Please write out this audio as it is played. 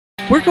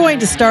We're going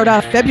to start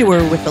off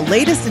February with the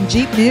latest in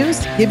Jeep news,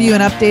 give you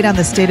an update on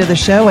the state of the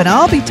show, and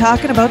I'll be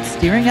talking about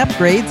steering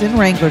upgrades in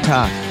Wrangler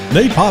Talk.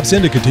 Nate pops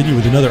in to continue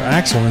with another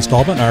axle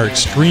installment in our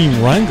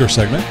Extreme Wrangler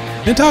segment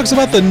and talks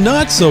about the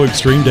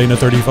not-so-extreme Dana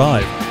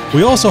 35.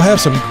 We also have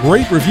some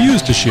great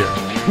reviews to share.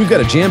 We've got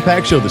a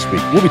jam-packed show this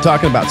week. We'll be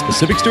talking about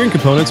specific steering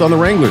components on the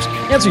Wranglers,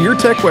 answer your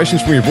tech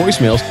questions from your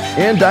voicemails,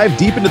 and dive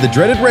deep into the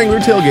dreaded Wrangler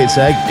Tailgate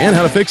Sag and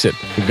how to fix it.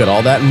 We've got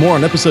all that and more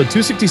on episode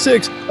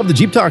 266 of the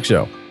Jeep Talk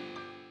Show.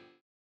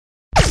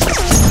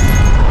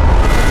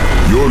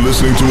 You're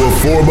listening to a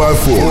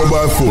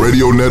 4x4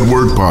 Radio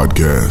Network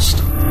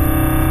podcast.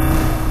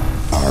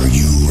 Are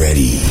you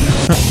ready?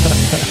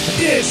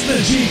 It's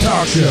the Jeep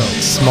Talk Show.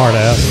 Smart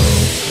ass.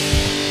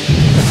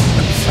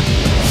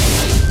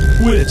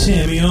 With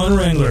Tammy on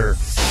Wrangler,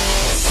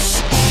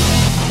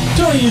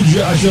 Tony and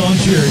Josh on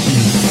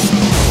Cherokee.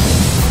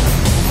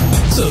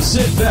 So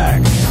sit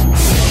back,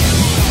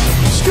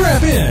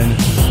 strap in,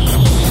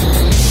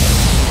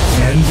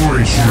 and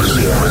brace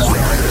yourself.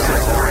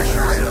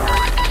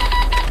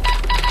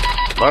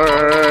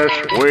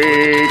 First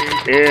week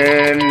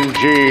in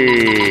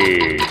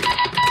Jeep.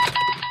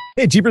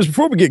 Hey, Jeepers,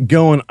 before we get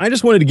going, I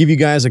just wanted to give you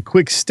guys a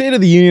quick State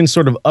of the Union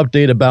sort of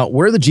update about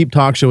where the Jeep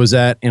Talk Show is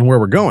at and where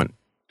we're going.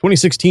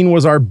 2016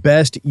 was our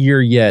best year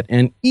yet,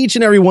 and each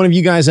and every one of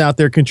you guys out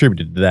there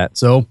contributed to that,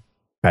 so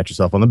pat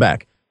yourself on the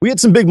back. We had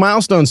some big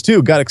milestones,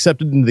 too. Got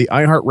accepted into the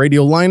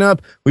iHeartRadio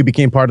lineup. We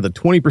became part of the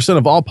 20%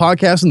 of all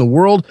podcasts in the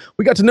world.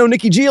 We got to know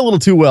NickyG a little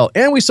too well,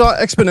 and we saw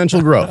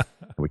exponential growth.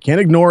 We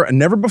can't ignore a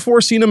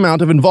never-before-seen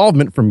amount of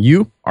involvement from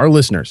you, our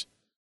listeners.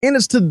 And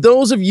it's to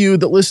those of you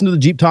that listen to the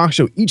Jeep Talk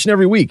Show each and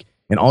every week,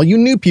 and all you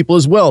new people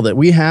as well, that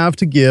we have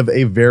to give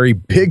a very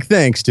big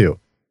thanks to.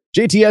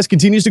 JTS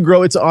continues to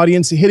grow its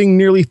audience, hitting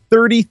nearly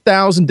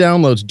 30,000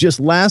 downloads just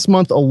last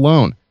month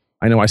alone.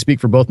 I know I speak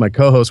for both my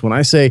co-hosts when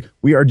I say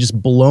we are just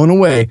blown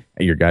away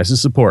at your guys'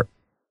 support.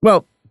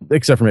 Well,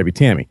 except for maybe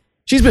Tammy.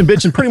 She's been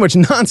bitching pretty much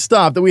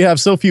nonstop that we have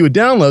so few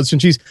downloads, and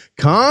she's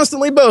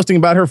constantly boasting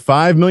about her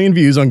 5 million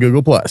views on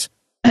Google+.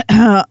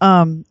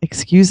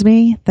 Excuse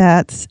me?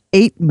 That's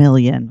 8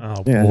 million.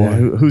 Oh, boy. Yeah,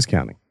 who's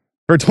counting?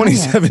 For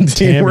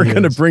 2017, we're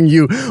going to bring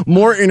you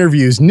more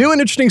interviews, new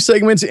and interesting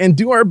segments, and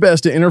do our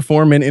best to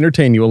inform and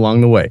entertain you along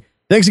the way.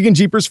 Thanks again,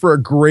 Jeepers, for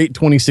a great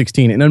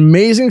 2016, an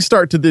amazing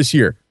start to this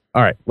year.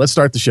 All right, let's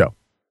start the show.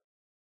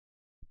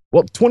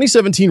 Well,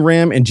 2017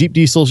 Ram and Jeep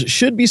diesels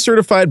should be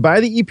certified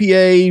by the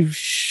EPA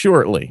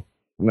shortly.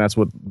 And that's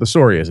what the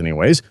story is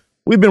anyways.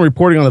 We've been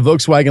reporting on the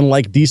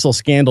Volkswagen-like diesel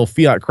scandal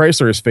Fiat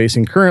Chrysler is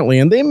facing currently,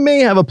 and they may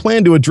have a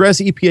plan to address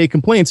EPA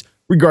complaints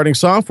regarding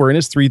software in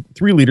its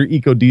 3-liter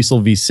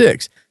EcoDiesel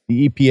V6.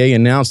 The EPA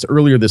announced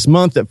earlier this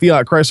month that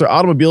Fiat Chrysler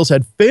automobiles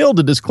had failed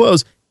to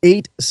disclose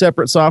 8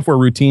 separate software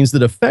routines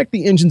that affect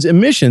the engine's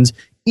emissions,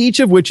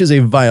 each of which is a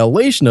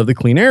violation of the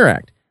Clean Air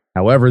Act.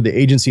 However, the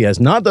agency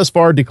has not thus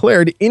far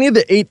declared any of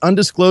the 8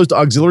 undisclosed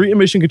auxiliary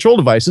emission control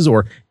devices,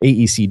 or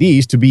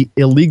AECDs, to be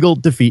illegal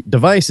defeat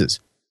devices.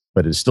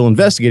 But it is still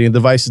investigating the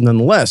devices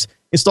nonetheless.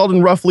 Installed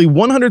in roughly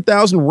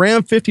 100,000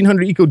 Ram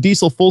 1500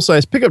 EcoDiesel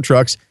full-size pickup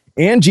trucks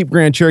and Jeep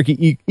Grand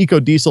Cherokee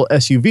EcoDiesel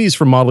SUVs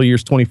from model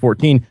years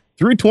 2014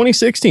 through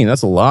 2016.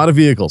 That's a lot of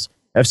vehicles.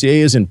 FCA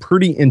is in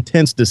pretty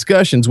intense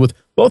discussions with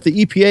both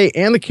the EPA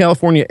and the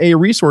California Air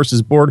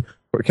Resources Board,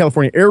 or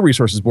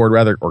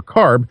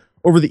CARB,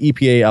 over the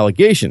EPA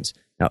allegations.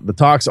 Now, the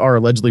talks are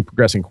allegedly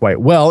progressing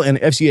quite well, and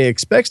FCA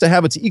expects to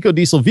have its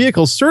EcoDiesel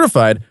vehicles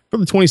certified for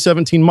the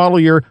 2017 model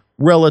year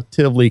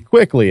relatively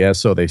quickly, as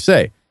so they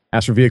say.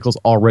 As for vehicles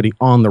already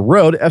on the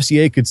road,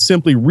 FCA could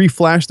simply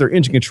reflash their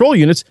engine control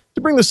units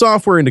to bring the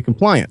software into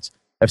compliance.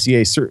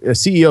 FCA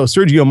CEO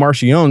Sergio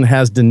Marchionne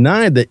has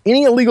denied that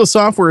any illegal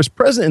software is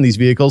present in these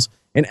vehicles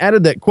and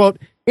added that, quote,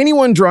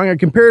 anyone drawing a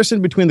comparison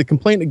between the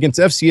complaint against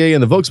FCA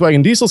and the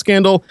Volkswagen diesel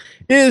scandal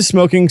is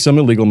smoking some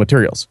illegal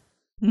materials.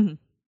 Mm-hmm.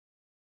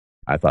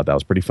 I thought that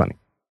was pretty funny.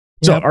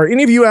 So are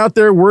any of you out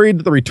there worried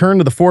that the return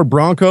to the Ford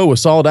Bronco with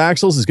solid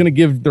axles is going to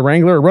give the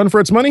Wrangler a run for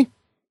its money?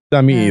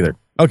 Not me either.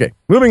 Okay,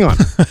 moving on.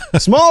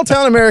 Small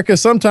town America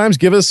sometimes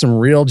give us some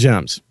real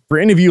gems. For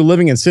any of you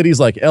living in cities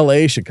like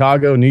LA,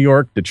 Chicago, New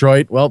York,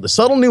 Detroit, well, the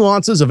subtle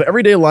nuances of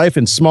everyday life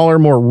in smaller,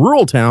 more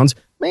rural towns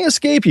may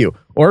escape you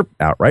or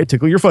outright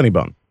tickle your funny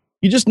bone.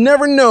 You just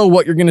never know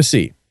what you're going to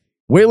see.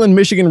 Wayland,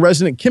 Michigan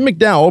resident Kim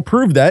McDowell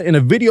proved that in a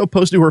video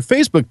posted to her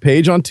Facebook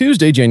page on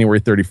Tuesday, January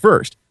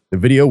 31st. The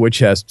video, which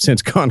has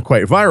since gone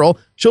quite viral,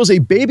 shows a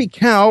baby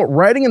cow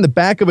riding in the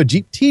back of a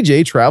Jeep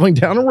TJ traveling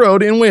down a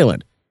road in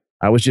Wayland.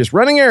 I was just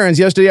running errands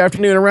yesterday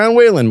afternoon around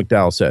Wayland,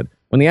 McDowell said,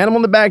 when the animal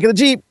in the back of the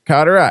Jeep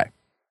caught her eye.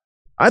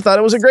 I thought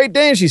it was a Great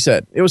Dane, she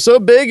said. It was so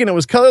big and it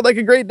was colored like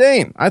a Great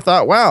Dane. I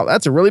thought, wow,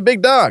 that's a really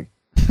big dog.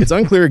 It's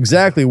unclear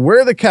exactly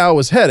where the cow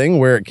was heading,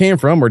 where it came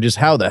from, or just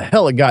how the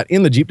hell it got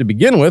in the Jeep to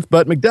begin with,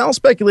 but McDowell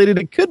speculated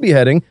it could be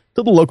heading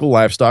to the local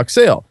livestock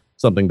sale,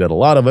 something that a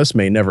lot of us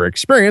may never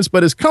experience,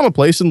 but is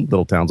commonplace in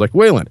little towns like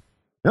Wayland.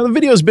 Now, the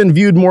video has been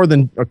viewed more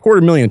than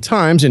 250,000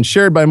 times and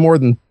shared by more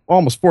than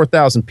almost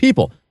 4,000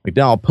 people,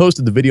 McDowell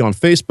posted the video on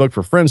Facebook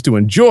for friends to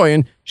enjoy,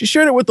 and she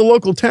shared it with the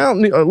local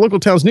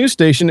town's news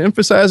station,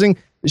 emphasizing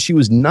that she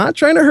was not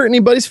trying to hurt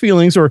anybody's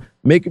feelings or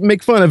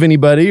make fun of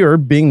anybody or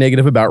being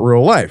negative about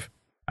rural life.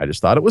 I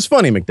just thought it was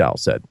funny, McDowell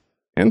said.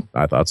 And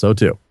I thought so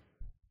too.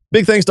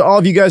 Big thanks to all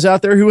of you guys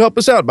out there who help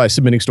us out by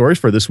submitting stories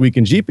for This Week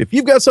in Jeep. If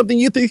you've got something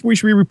you think we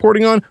should be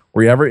reporting on,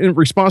 or you have a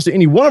response to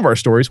any one of our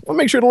stories, well,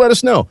 make sure to let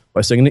us know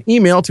by sending an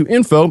email to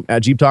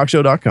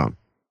info@jeeptalkshow.com.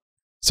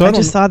 So I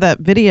just saw that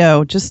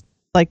video just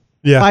like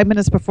 5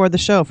 minutes before the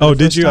show. Oh,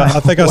 did you? I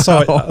think I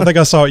saw it. I think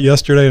I saw it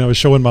yesterday, and I was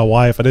showing my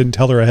wife. I didn't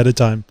tell her ahead of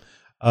time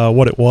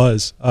what it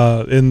was.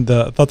 I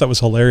thought that was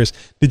hilarious.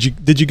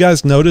 Did you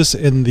guys notice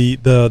in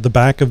the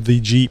back of the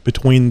Jeep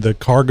between the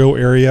cargo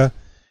area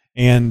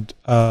and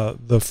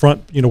the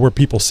front, where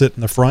people sit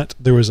in the front,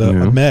 there was a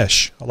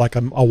mesh, like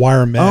a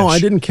wire mesh. Oh, I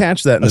didn't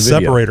catch that in the video.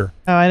 Separator.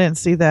 Oh, I didn't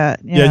see that.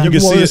 Yeah, you can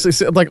see it.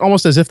 It's like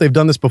almost as if they've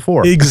done this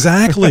before.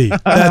 Exactly.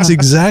 That's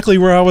exactly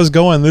where I was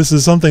going. This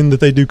is something that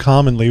they do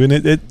commonly, and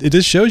it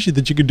just shows you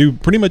that you could do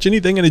pretty much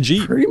anything in a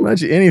Jeep. Pretty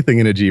much anything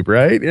in a Jeep,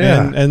 right?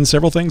 Yeah. And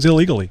several things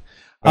illegally.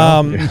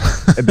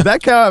 Did that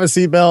cow have a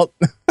seatbelt?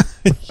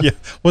 Yeah.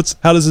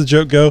 How does the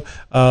joke go?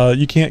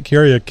 You can't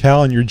carry a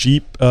cow in your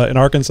Jeep in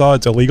Arkansas.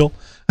 It's illegal.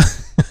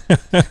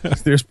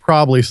 There's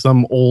probably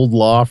some old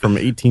law from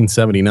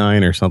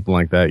 1879 or something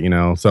like that,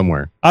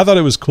 somewhere. I thought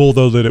it was cool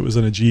though that it was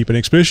in a Jeep, and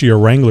especially a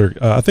Wrangler.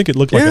 I think it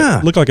looked like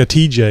a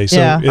TJ. So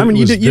yeah.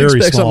 You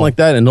expect something like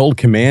that, an old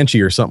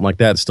Comanche or something like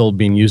that, still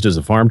being used as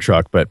a farm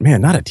truck, but man,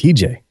 not a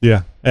TJ.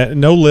 Yeah,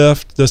 no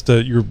lift, just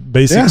your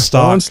basic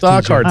stock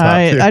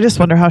hardtop. I just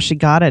wonder how she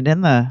got it in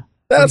the.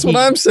 That's what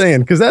I'm saying,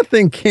 because that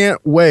thing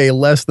can't weigh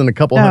less than a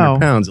couple hundred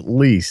pounds at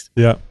least.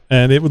 Yeah,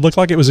 and it would look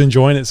like it was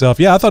enjoying itself.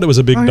 Yeah, I thought it was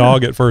a big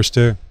dog at first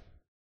too.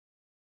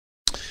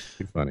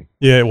 Too funny.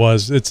 Yeah, it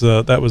was.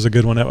 That was a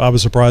good one. I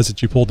was surprised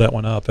that you pulled that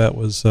one up. That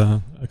was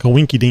a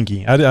winky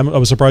dinky. I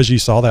was surprised you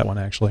saw that one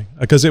actually,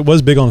 because it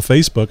was big on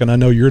Facebook, and I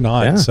know you're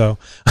not. Yeah. So,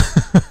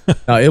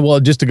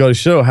 just to go to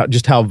show how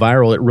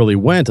viral it really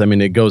went. I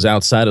mean, it goes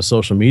outside of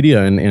social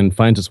media and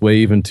finds its way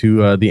even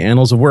to the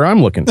annals of where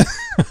I'm looking.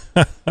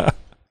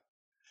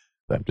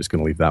 I'm just going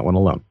to leave that one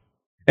alone.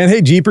 And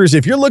hey, Jeepers,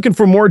 if you're looking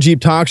for more Jeep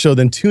Talk Show,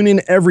 then tune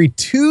in every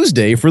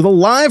Tuesday for the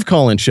live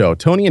call-in show.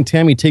 Tony and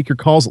Tammy take your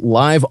calls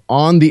live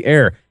on the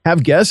air.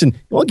 Have guests, and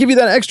we'll give you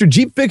that extra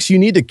Jeep fix you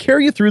need to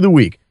carry you through the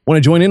week. Want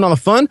to join in on the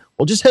fun?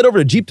 Well, just head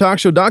over to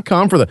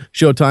jeeptalkshow.com for the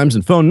show times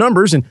and phone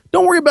numbers, and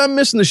don't worry about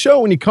missing the show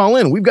when you call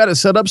in. We've got it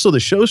set up so the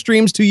show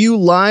streams to you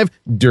live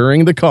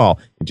during the call.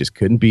 It just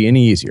couldn't be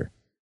any easier.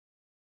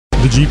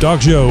 The Jeep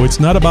Talk Show, it's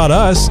not about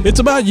us, it's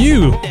about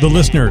you, the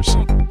listeners.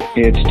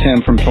 It's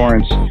Tim from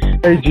Torrance.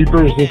 Hey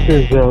Jeepers, this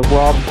is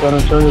Rob from San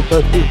Antonio,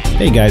 Texas.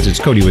 Hey guys, it's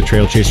Cody with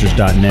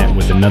TrailChasers.net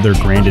with another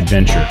grand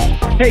adventure.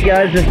 Hey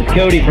guys, this is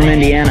Cody from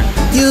Indiana.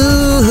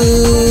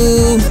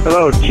 Yoo-hoo!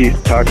 Hello,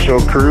 Jeep Talk Show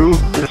crew.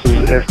 This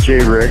is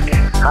FJ Rick.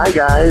 Hi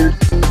guys,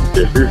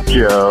 this is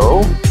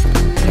Joe.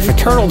 If a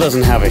turtle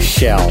doesn't have a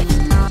shell,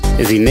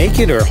 is he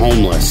naked or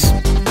homeless?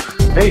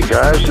 Hey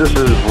guys, this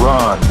is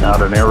Ron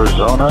out in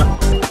Arizona.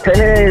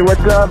 Hey,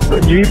 what's up?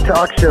 Jeep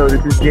Talk Show.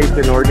 This is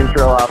Jason, Oregon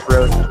Trail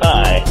Off-Road.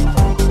 Hi,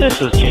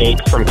 this is Jake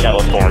from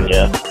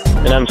California,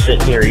 and I'm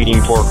sitting here eating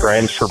pork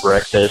rinds for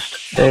breakfast.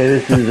 Hey,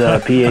 this is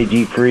PA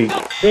Jeep Freak.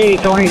 Hey,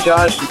 Tony,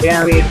 Josh, and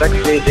Tammy, it's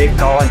XJ Jake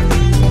calling.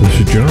 This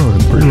is John,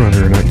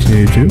 pre-runner in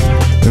 1982,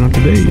 and on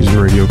today's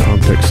Radio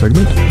Context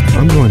segment,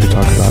 I'm going to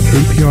talk about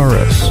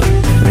APRS,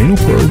 Anal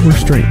Probe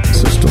Restraint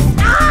System.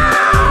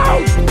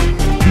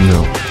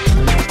 No,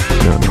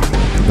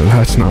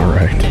 that's not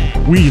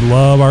right. We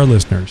love our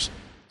listeners.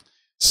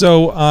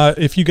 So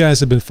if you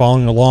guys have been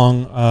following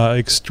along,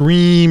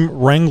 Extreme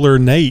Wrangler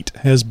Nate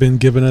has been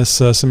giving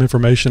us some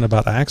information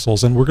about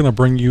axles, and we're going to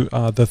bring you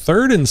the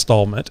third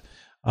installment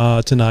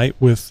tonight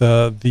with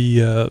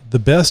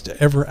the best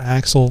ever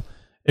axle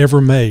ever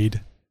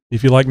made,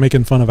 if you like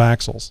making fun of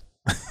axles.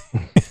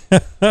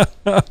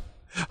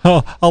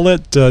 I'll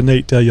let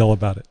Nate tell you all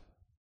about it.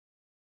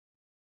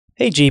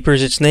 Hey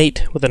Jeepers, it's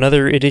Nate with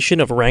another edition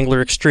of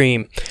Wrangler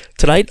Extreme.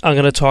 Tonight I'm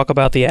going to talk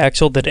about the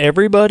axle that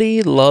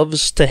everybody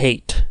loves to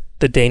hate,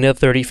 the Dana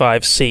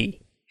 35C.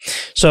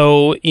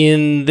 So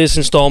in this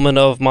installment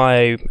of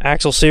my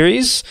axle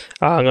series,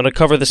 I'm going to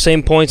cover the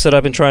same points that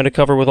I've been trying to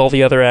cover with all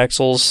the other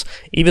axles,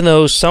 even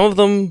though some of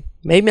them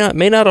may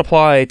not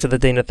apply to the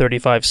Dana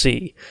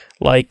 35C,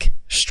 like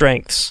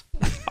strengths.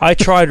 I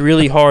tried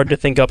really hard to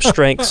think up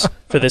strengths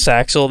for this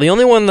axle. The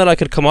only one that I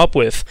could come up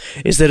with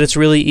is that it's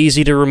really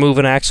easy to remove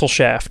an axle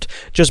shaft.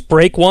 Just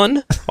break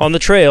one on the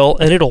trail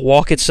and it'll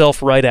walk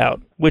itself right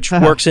out, which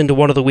works into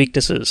one of the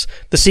weaknesses,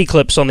 the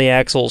C-clips on the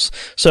axles.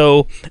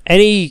 So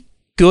any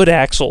good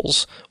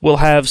axles will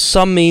have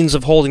some means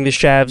of holding the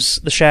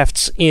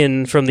shafts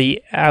in from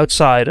the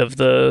outside of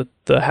the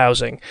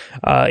housing.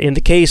 In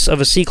the case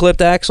of a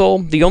C-clipped axle,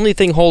 the only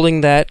thing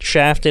holding that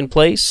shaft in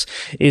place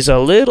is a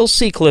little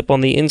C-clip on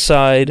the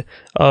inside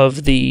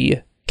of the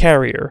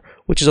carrier,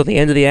 which is on the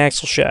end of the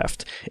axle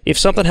shaft. If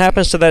something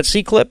happens to that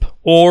C-clip,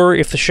 or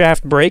if the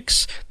shaft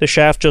breaks, the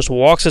shaft just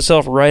walks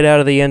itself right out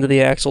of the end of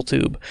the axle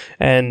tube,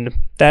 and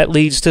that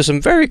leads to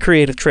some very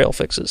creative trail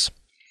fixes.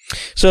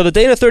 So the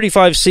Dana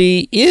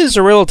 35C is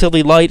a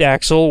relatively light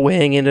axle,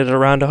 weighing in at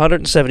around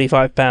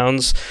 175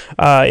 pounds.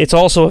 It's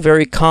also a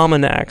very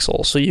common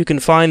axle, so you can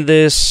find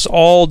this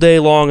all day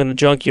long in the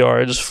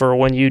junkyards for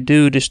when you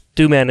do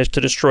manage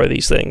to destroy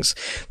these things.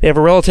 They have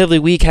a relatively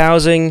weak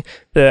housing.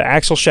 The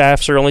axle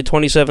shafts are only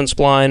 27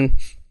 spline.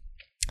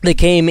 They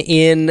came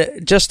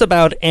in just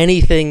about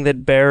anything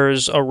that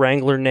bears a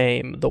Wrangler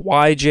name. The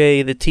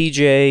YJ, the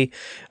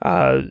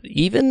TJ,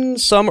 even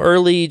some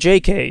early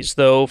JKs,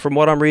 though from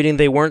what I'm reading,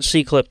 they weren't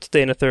C-clipped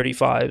Dana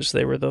 35s.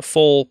 They were the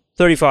full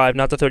 35,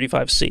 not the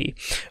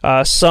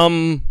 35C.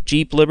 Some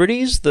Jeep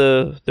Liberties,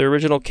 the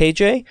original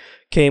KJ,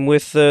 came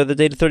with the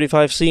Dana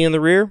 35C in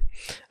the rear.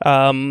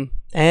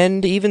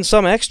 And even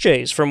some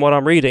XJs, from what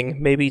I'm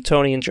reading. Maybe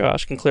Tony and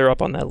Josh can clear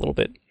up on that a little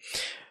bit.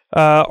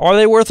 Are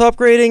they worth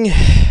upgrading?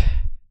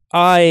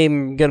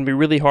 I'm going to be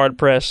really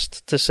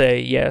hard-pressed to say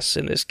yes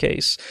in this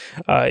case.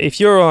 If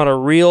you're on a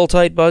real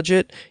tight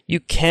budget, you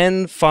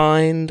can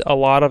find a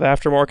lot of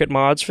aftermarket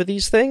mods for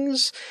these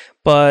things,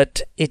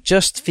 but it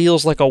just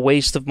feels like a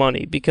waste of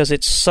money because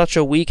it's such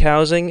a weak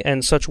housing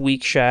and such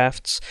weak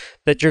shafts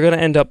that you're going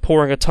to end up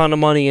pouring a ton of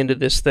money into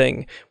this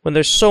thing when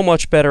there's so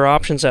much better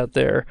options out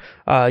there.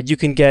 You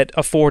can get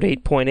a Ford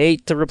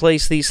 8.8 to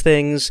replace these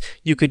things.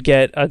 You could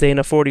get a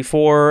Dana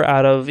 44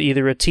 out of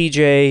either a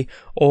TJ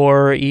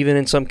or even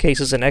in some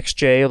cases an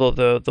XJ,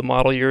 although the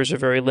model years are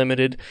very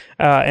limited,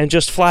 and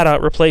just flat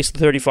out replace the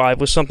 35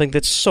 with something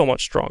that's so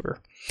much stronger.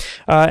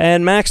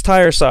 And max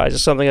tire size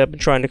is something I've been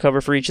trying to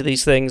cover for each of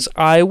these things.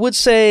 I would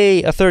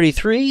say a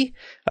 33.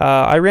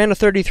 I ran a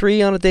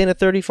 33 on a Dana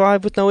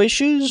 35 with no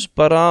issues,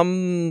 but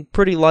I'm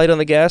pretty light on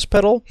the gas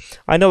pedal.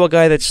 I know a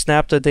guy that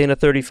snapped a Dana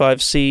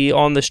 35C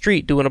on the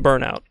street doing a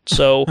burnout.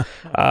 So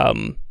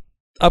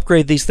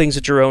upgrade these things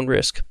at your own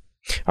risk.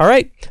 All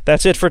right,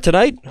 that's it for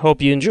tonight.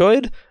 Hope you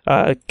enjoyed.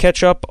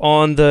 Catch up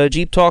on the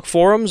Jeep Talk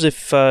forums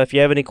if you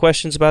have any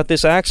questions about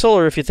this axle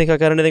or if you think I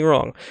got anything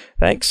wrong.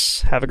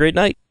 Thanks. Have a great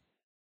night.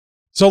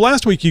 So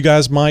last week, you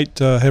guys might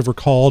have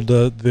recalled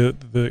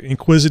the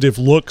inquisitive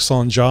looks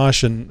on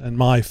Josh and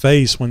my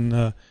face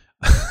when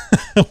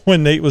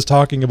when Nate was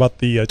talking about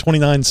the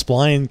 29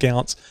 spline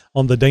counts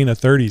on the Dana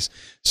 30s.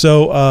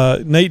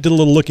 So Nate did a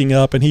little looking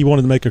up, and he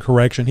wanted to make a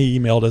correction. He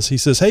emailed us. He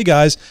says, "Hey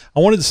guys, I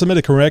wanted to submit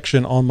a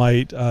correction on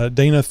my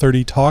Dana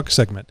 30 Talk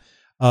segment.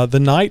 The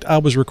night I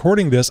was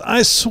recording this,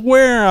 I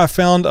swear I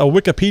found a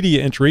Wikipedia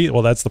entry."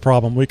 Well, that's the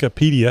problem,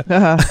 Wikipedia,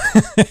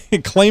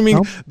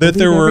 claiming that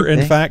there were,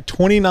 in fact,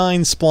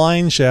 29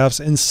 spline shafts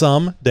in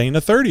some Dana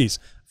 30s.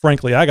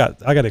 Frankly, I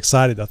got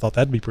excited. I thought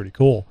that'd be pretty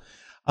cool.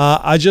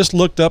 I just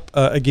looked up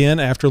again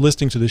after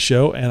listening to the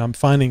show, and I'm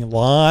finding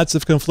lots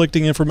of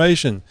conflicting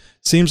information.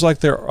 Seems like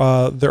there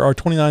are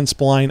 29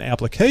 spline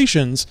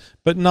applications,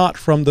 but not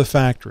from the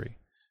factory.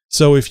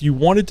 So if you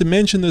wanted to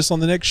mention this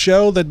on the next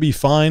show, that'd be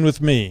fine with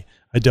me.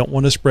 I don't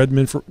want to spread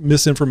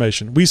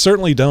misinformation. We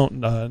certainly don't,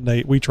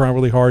 Nate. We try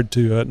really hard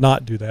to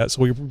not do that.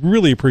 So we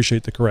really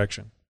appreciate the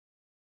correction.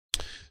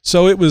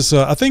 So it was,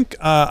 I think,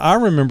 I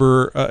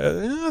remember,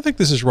 I think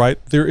this is right.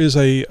 There is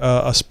a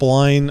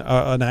spline,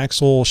 an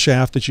axle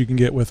shaft that you can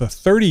get with a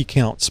 30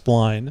 count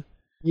spline.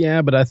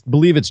 Yeah, but I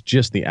believe it's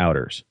just the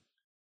outers.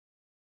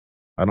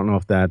 I don't know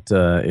if that,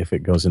 if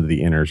it goes into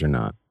the inners or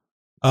not.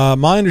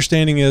 My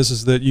understanding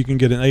is that you can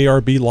get an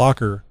ARB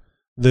locker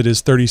that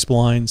is 30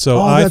 spline. So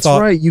that's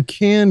right. You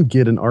can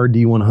get an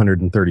RD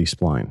 130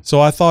 spline. So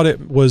I thought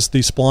it was the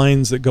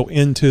splines that go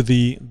into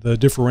the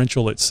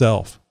differential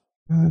itself.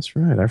 Oh, that's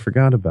right. I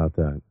forgot about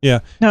that. Yeah,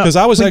 because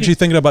I was actually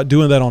thinking about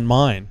doing that on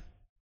mine.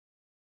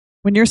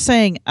 When you're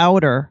saying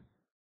outer.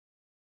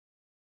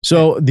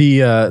 So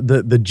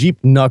the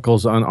Jeep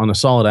knuckles on a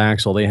solid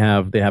axle, they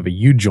have a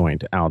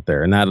U-joint out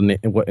there, and that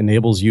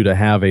enables you to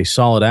have a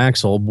solid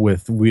axle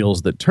with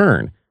wheels that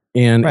turn.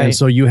 And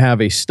so you have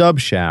a stub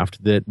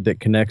shaft that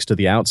connects to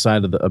the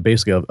outside of the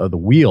basically of the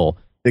wheel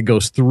that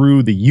goes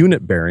through the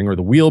unit bearing or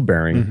the wheel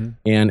bearing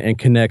and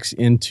connects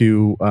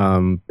into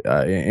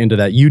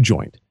that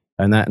U-joint.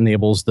 And that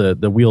enables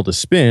the wheel to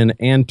spin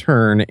and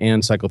turn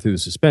and cycle through the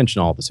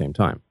suspension all at the same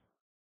time.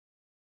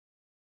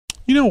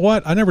 You know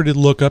what? I never did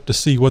look up to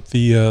see what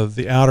the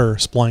outer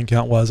spline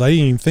count was. I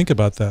didn't even think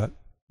about that.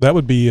 That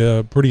would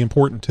be pretty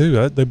important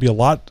too. There'd be a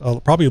lot,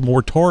 probably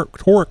more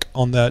torque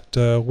on that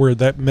where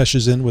that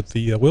meshes in with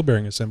the wheel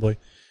bearing assembly.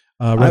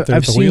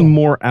 I've seen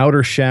more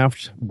outer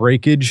shaft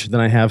breakage than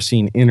I have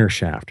seen inner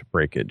shaft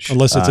breakage.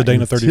 Unless it's a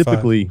Dana 35.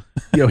 Typically,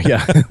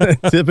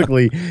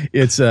 typically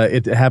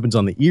it happens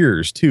on the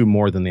ears too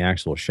more than the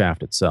actual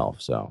shaft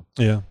itself. So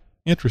yeah,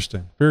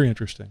 interesting, very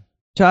interesting.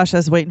 Josh, I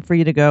was waiting for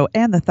you to go,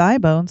 and the thigh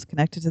bones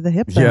connected to the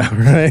hip bone.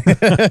 Yeah, right.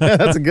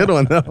 That's a good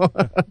one though.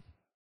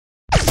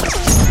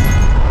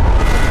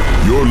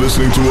 You're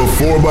listening to a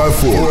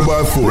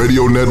 4x4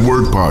 Radio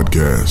Network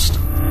podcast.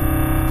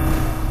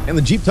 And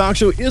the Jeep Talk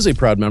Show is a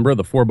proud member of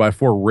the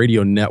 4x4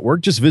 Radio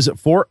Network. Just visit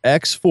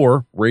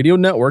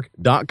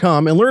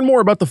 4x4radionetwork.com and learn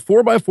more about the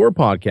 4x4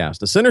 podcast,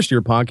 the Center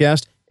Steer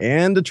podcast,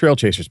 and the Trail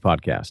Chasers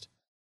podcast.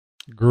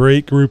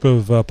 Great group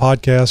of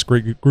podcasts,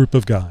 great group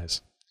of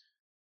guys.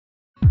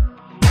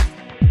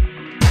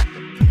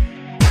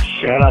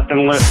 Shut up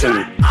and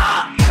listen.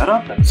 Shut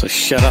up. So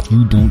shut up.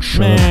 You don't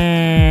shut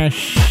up.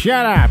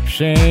 Shut up,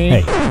 Shane.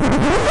 Hey,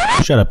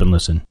 shut up and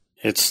listen.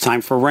 It's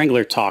time for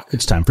Wrangler Talk.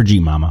 It's time for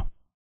Jeep Mama.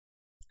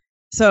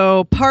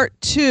 So part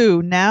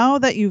 2, now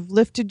that you've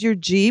lifted your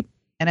Jeep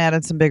and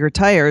added some bigger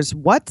tires,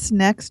 what's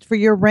next for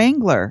your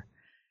Wrangler?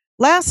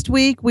 Last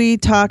week, we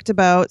talked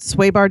about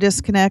sway bar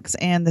disconnects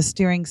and the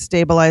steering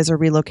stabilizer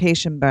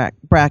relocation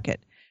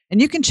bracket.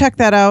 And you can check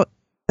that out,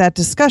 that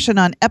discussion,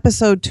 on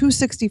episode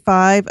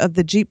 265 of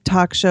the Jeep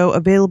Talk Show,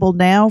 available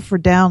now for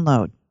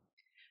download.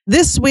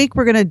 This week,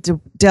 we're going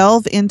to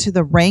delve into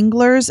the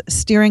Wrangler's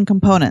steering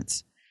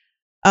components.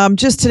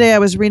 Just today, I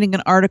was reading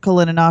an article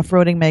in an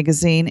off-roading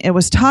magazine. It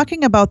was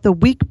talking about the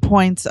weak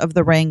points of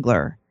the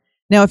Wrangler.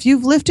 Now, if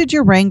you've lifted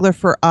your Wrangler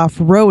for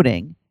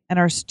off-roading and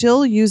are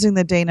still using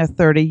the Dana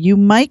 30, you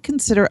might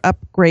consider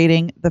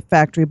upgrading the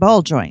factory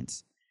ball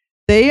joints.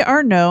 They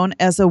are known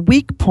as a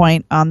weak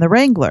point on the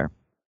Wrangler.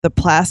 The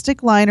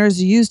plastic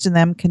liners used in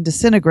them can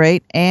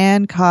disintegrate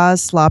and cause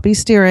sloppy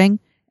steering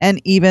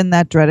and even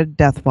that dreaded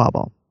death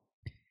wobble.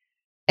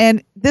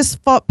 And this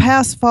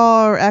past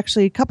fall, or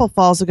actually a couple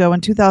falls ago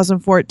in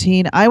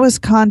 2014, I was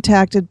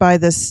contacted by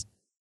this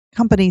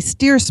company,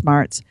 Steer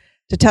Smarts,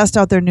 to test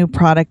out their new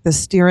product, the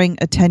steering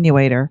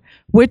attenuator,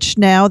 which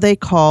now they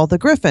call the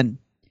Griffin.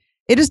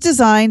 It is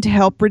designed to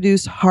help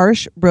reduce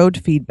harsh road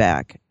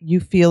feedback you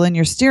feel in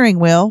your steering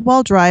wheel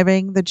while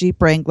driving the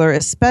Jeep Wrangler,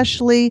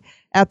 especially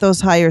at those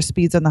higher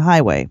speeds on the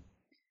highway.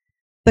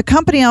 The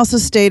company also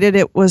stated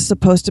it was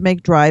supposed to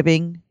make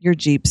driving your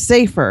Jeep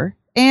safer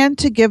and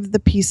to give the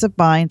peace of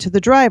mind to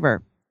the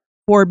driver.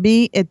 For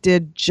me, it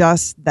did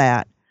just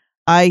that.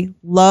 I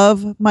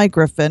love my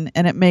Griffin,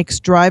 and it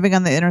makes driving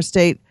on the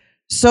interstate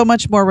so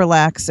much more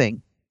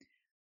relaxing.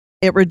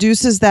 It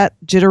reduces that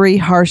jittery,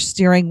 harsh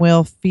steering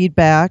wheel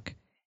feedback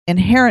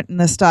inherent in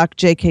the stock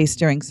JK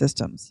steering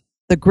systems.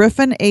 The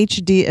Griffin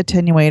HD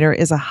attenuator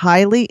is a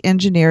highly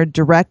engineered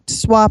direct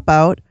swap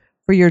out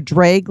for your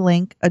drag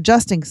link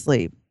adjusting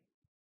sleeve.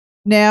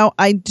 Now,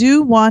 I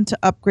do want to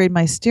upgrade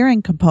my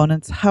steering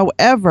components.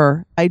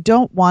 However, I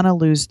don't want to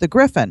lose the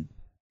Griffin.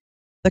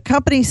 The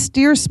company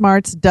Steer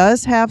Smarts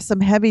does have some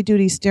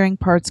heavy-duty steering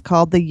parts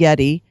called the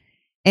Yeti,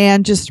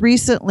 and just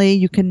recently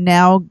you can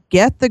now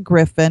get the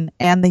Griffin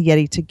and the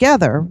Yeti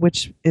together,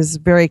 which is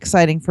very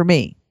exciting for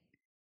me.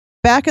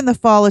 Back in the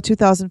fall of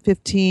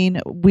 2015,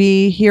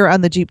 we here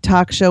on the Jeep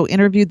Talk Show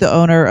interviewed the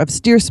owner of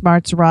Steer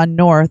Smarts, Ron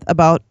North,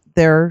 about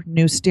their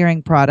new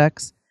steering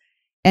products.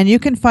 And you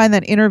can find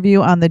that interview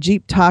on the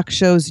Jeep Talk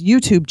Show's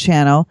YouTube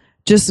channel.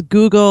 Just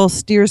Google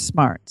Steer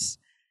Smarts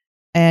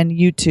and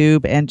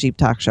YouTube and Jeep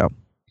Talk Show.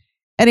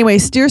 Anyway,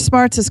 Steer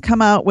Smarts has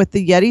come out with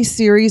the Yeti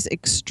Series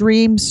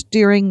Extreme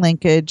Steering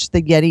Linkage,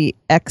 the Yeti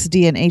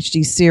XD and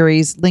HD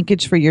Series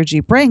linkage for your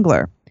Jeep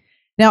Wrangler.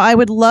 Now, I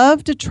would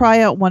love to try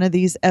out one of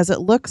these, as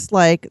it looks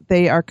like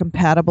they are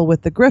compatible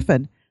with the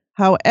Griffin.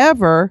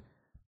 However,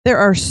 there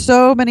are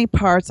so many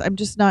parts, I'm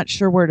just not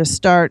sure where to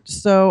start.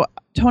 So,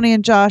 Tony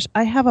and Josh,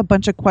 I have a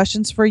bunch of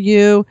questions for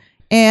you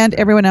and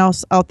everyone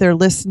else out there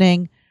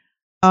listening.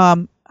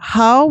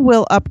 How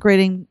will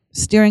upgrading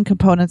steering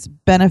components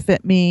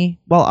benefit me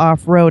while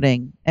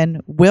off-roading,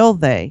 and will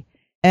they?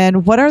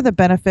 And what are the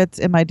benefits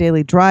in my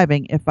daily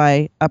driving if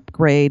I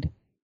upgrade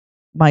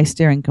my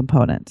steering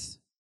components?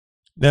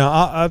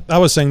 Now, I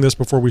was saying this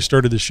before we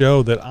started the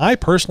show, that I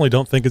personally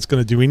don't think it's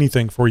going to do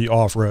anything for you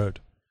off-road.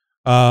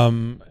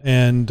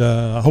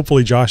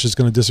 Hopefully Josh is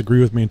going to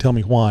disagree with me and tell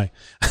me why.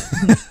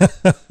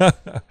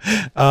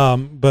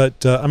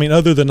 I mean,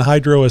 other than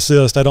hydro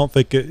assist, I don't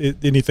think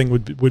anything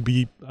would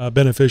be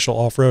beneficial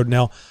off-road.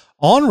 Now,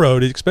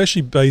 on-road,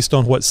 especially based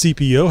on what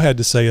CPO had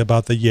to say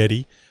about the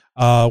Yeti,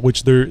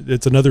 which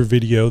it's another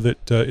video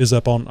that is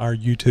up on our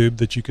YouTube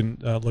that you can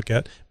look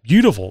at.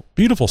 Beautiful,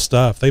 beautiful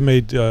stuff. They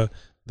made the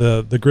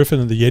Griffin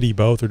and the Yeti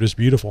both are just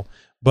beautiful.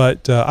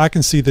 But I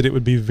can see that it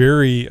would be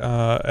very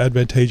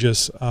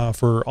advantageous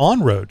for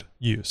on-road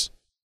use.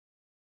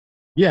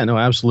 Yeah, no,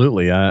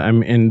 absolutely. I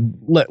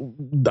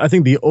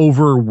think the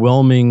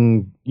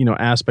overwhelming,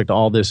 aspect of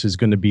all this is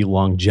going to be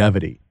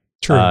longevity.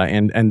 True.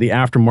 And the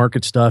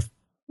aftermarket stuff,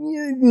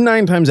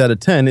 9 times out of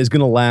 10 is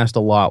going to last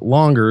a lot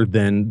longer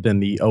than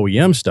the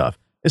OEM stuff,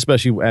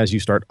 especially as you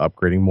start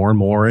upgrading more and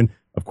more, and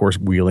of course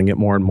wheeling it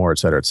more and more, et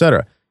cetera, et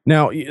cetera.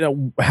 Now,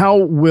 how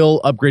will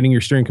upgrading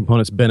your steering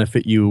components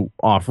benefit you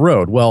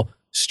off-road? Well,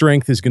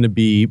 strength is going to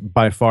be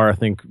by far, I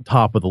think,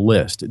 top of the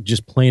list.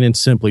 Just plain and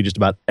simply, just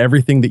about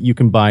everything that you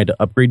can buy to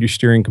upgrade your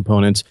steering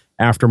components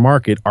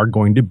aftermarket are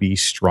going to be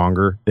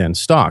stronger than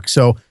stock.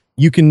 So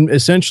you can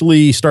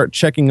essentially start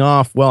checking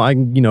off, well, I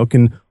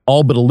can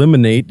all but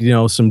eliminate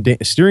some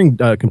steering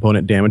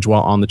component damage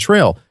while on the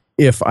trail.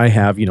 if I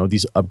have,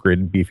 these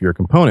upgraded beefier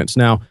components.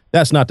 Now,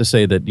 that's not to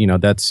say that,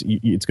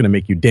 it's going to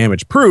make you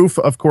damage proof.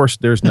 Of course,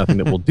 there's nothing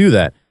that will do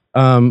that.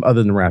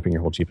 Other than wrapping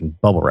your whole Jeep in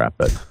bubble wrap,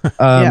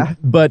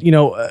 but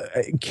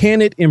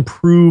can it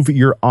improve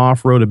your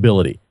off-road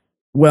ability?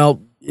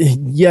 Well,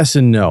 yes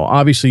and no.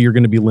 Obviously, you're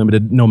going to be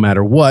limited no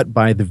matter what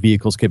by the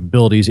vehicle's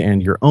capabilities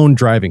and your own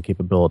driving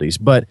capabilities.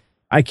 But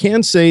I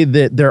can say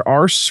that there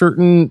are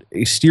certain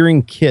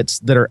steering kits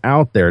that are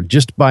out there,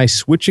 just by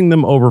switching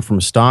them over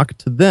from stock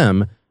to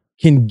them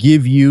can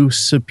give you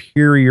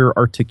superior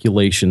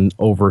articulation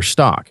over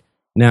stock.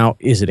 Now,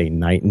 is it a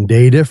night and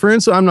day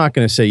difference? I'm not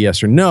going to say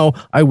yes or no.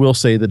 I will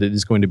say that it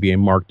is going to be a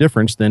marked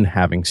difference than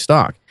having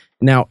stock.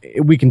 Now,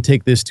 we can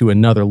take this to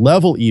another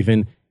level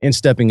even and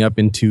stepping up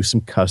into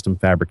some custom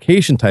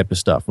fabrication type of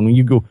stuff. And when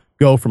you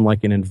go from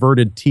like an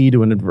inverted T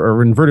to an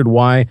inverted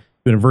Y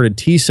to an inverted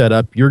T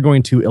setup, you're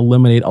going to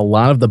eliminate a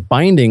lot of the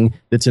binding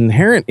that's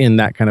inherent in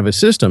that kind of a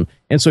system.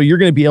 And so you're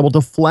going to be able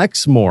to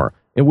flex more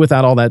and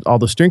without all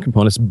the string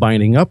components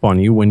binding up on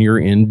you when you're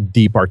in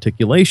deep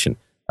articulation.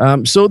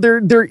 So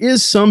there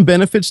is some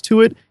benefits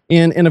to it.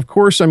 And of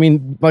course, I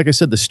mean, like I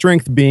said, the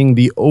strength being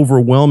the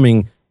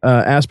overwhelming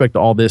aspect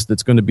of all this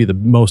that's going to be the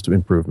most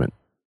improvement.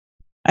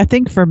 I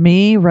think for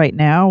me right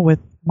now, with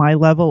my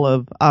level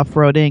of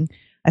off-roading,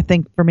 I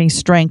think for me,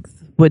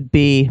 strength would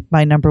be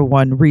my number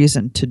one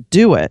reason to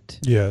do it.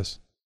 Yes.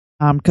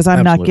 Because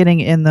I'm not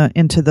getting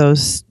into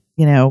those,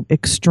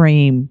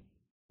 extreme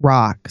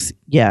rocks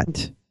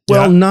yet.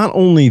 Well, not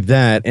only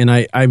that, and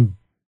I'm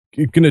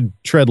going to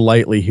tread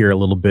lightly here a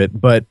little bit,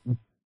 but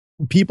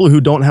people who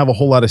don't have a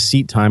whole lot of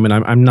seat time, and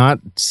I'm not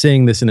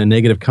saying this in a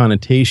negative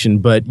connotation,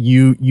 but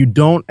you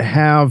don't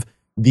have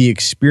the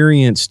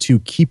experience to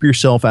keep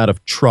yourself out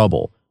of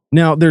trouble.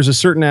 Now, there's a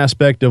certain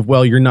aspect of,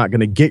 well, you're not going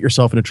to get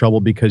yourself into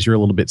trouble because you're a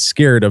little bit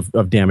scared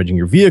of damaging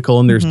your vehicle,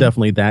 and there's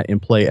definitely that in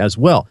play as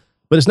well.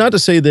 But it's not to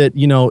say that,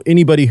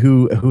 anybody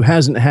who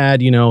hasn't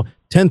had,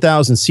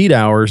 10,000 seat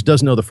hours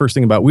doesn't know the first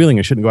thing about wheeling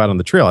and shouldn't go out on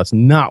the trail. That's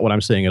not what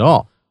I'm saying at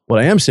all. What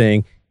I am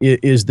saying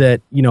is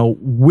that,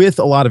 with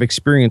a lot of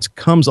experience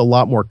comes a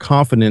lot more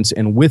confidence.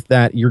 And with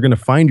that, you're going to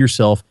find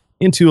yourself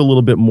into a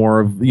little bit more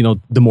of,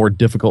 the more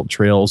difficult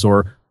trails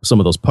or some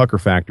of those pucker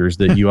factors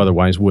that you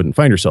otherwise wouldn't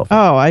find yourself in.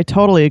 Oh, I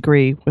totally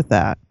agree with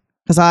that.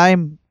 Because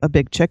I'm a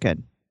big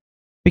chicken.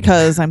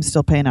 Because I'm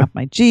still paying off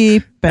my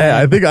Jeep.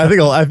 I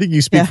think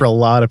you speak for a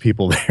lot of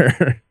people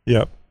there.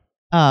 Yep.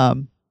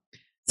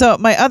 So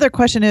my other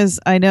question is,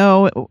 I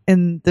know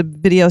in the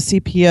video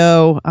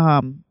CPO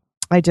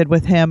I did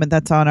with him, and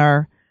that's on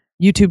our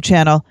YouTube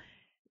channel,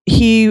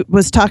 he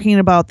was talking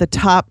about the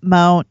top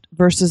mount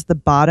versus the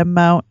bottom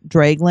mount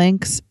drag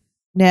links.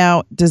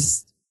 Now,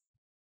 does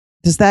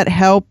that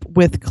help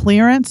with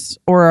clearance,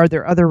 or are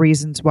there other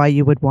reasons why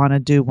you would want to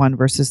do one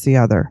versus the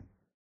other?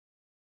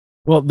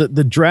 Well,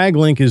 the drag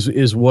link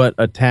is what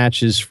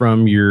attaches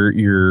from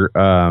your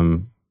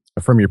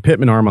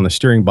pitman arm on the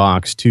steering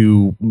box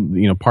to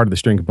part of the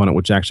steering component,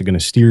 which is actually going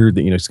to steer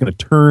it's going to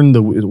turn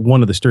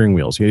one of the steering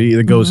wheels. It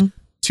either goes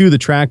to the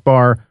track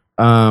bar.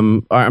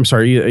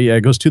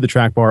 It goes to the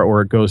track bar,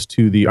 or it goes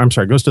to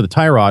it goes to the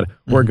tie rod,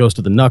 or it goes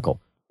to the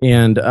knuckle.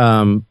 And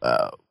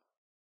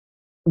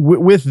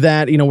with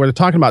that, we're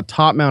talking about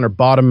top mount or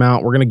bottom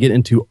mount. We're going to get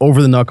into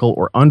over the knuckle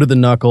or under the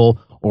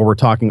knuckle, or we're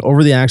talking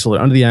over the axle or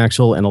under the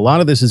axle. And a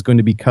lot of this is going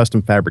to be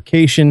custom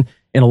fabrication,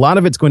 and a lot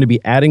of it's going to be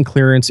adding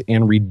clearance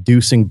and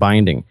reducing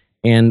binding.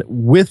 And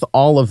with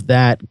all of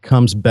that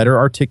comes better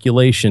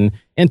articulation.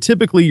 And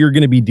typically you're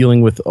going to be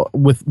dealing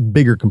with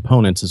bigger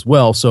components as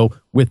well. So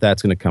with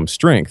that's going to come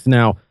strength.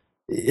 Now,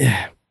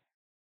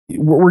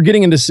 we're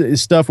getting into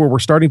stuff where we're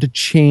starting to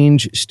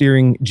change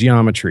steering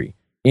geometry.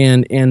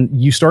 And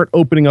you start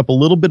opening up a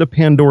little bit of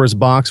Pandora's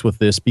box with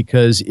this,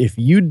 because if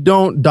you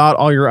don't dot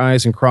all your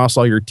I's and cross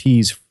all your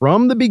T's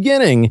from the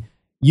beginning,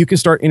 you can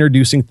start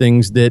introducing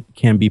things that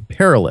can be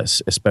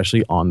perilous,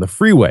 especially on the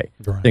freeway.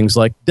 Right. Things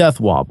like death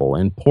wobble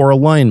and poor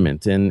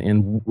alignment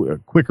and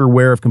quicker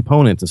wear of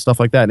components and stuff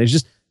like that. And it's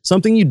just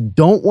something you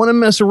don't want to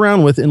mess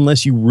around with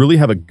unless you really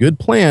have a good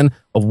plan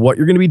of what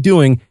you're going to be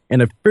doing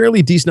and a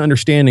fairly decent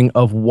understanding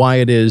of why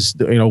it is,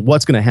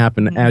 what's going to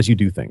happen as you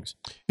do things.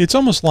 It's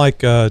almost like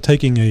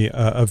taking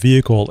a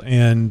vehicle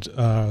and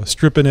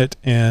stripping it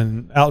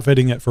and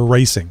outfitting it for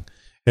racing.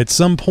 At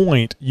some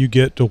point, you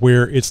get to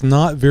where it's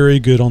not very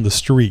good on the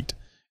street.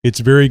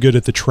 It's very good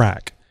at the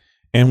track.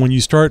 And when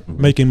you start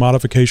making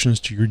modifications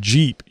to your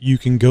Jeep, you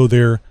can go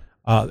there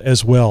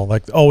as well.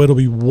 Like, it'll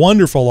be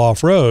wonderful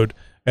off-road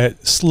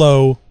at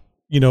slow,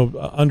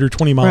 under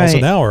 20 miles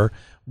an hour.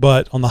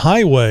 But on the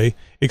highway,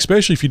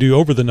 especially if you do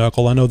over the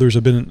knuckle, I know there's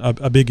been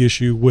a big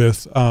issue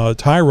with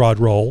tie rod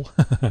roll,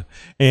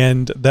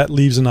 and that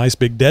leaves a nice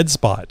big dead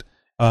spot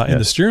in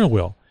the steering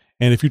wheel.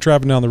 And if you're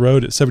driving down the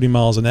road at 70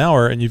 miles an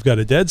hour and you've got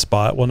a dead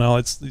spot, well, now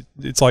it's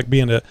like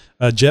being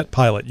a jet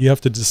pilot. You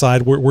have to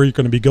decide where you're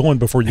going to be going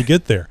before you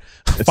get there.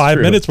 5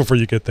 minutes before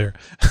you get there.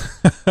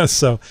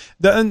 So,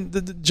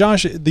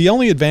 Josh, the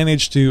only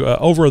advantage to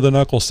over the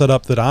knuckle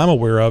setup that I'm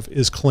aware of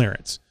is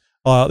clearance.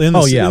 In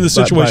the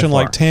situation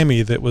like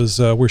Tammy, that was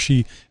where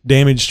she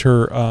damaged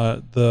her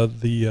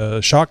the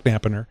shock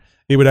dampener,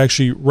 it would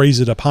actually raise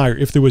it up higher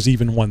if there was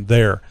even one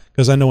there.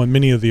 Because I know in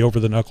many of the over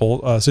the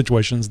knuckle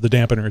situations, the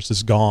dampener is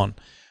just gone.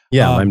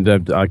 Yeah,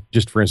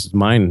 just for instance,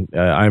 mine,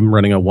 I'm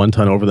running a 1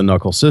 ton over the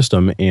knuckle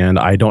system, and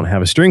I don't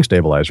have a steering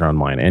stabilizer on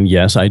mine. And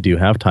yes, I do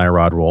have tie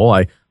rod roll.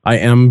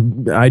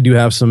 I do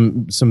have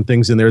some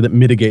things in there that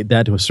mitigate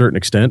that to a certain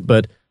extent,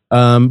 but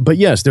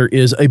yes, there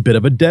is a bit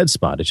of a dead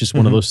spot. It's just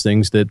one of those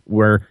things that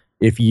where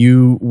if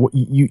you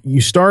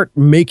start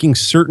making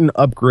certain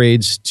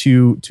upgrades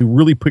to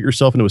really put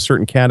yourself into a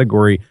certain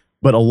category,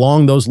 but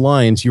along those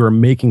lines, you are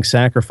making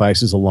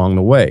sacrifices along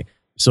the way.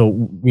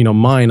 So,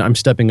 mine, I'm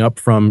stepping up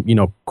from,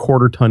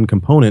 1/4 ton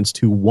components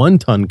to 1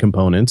 ton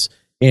components,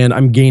 and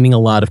I'm gaining a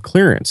lot of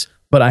clearance.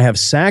 But I have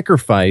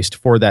sacrificed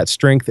for that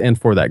strength and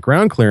for that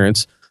ground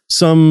clearance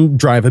some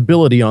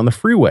drivability on the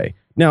freeway.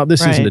 Now,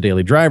 this isn't a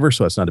daily driver,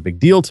 so it's not a big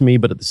deal to me.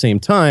 But at the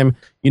same time,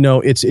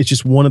 it's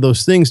just one of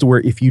those things to where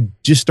if you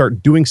just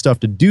start doing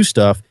stuff to do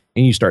stuff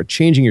and you start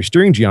changing your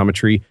steering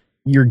geometry,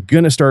 you're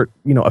going to start,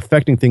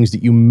 affecting things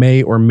that you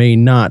may or may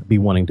not be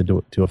wanting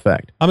to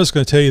affect. I'm just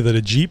going to tell you that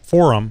a Jeep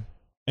forum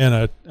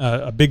and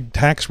a big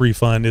tax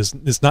refund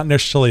is not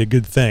necessarily a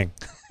good thing.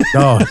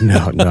 Oh,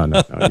 no.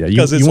 Yeah,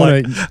 because it's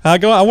I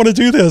want to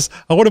do this.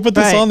 I want to put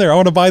this on there. I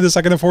want to buy this.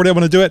 I can afford it. I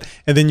want to do it.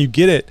 And then you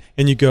get it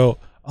and you go,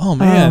 oh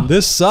man,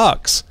 this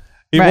sucks.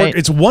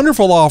 It's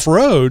wonderful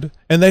off-road,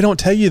 and they don't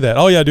tell you that.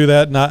 Oh yeah, do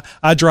that. And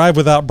I drive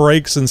without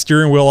brakes and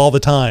steering wheel all the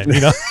time.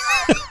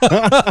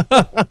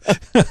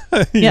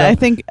 Yeah,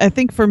 I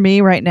think for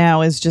me right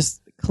now is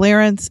just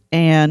clearance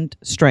and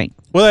strength.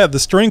 Well, yeah, the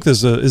strength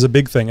is a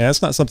big thing.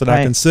 That's not something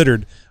I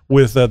considered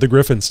with the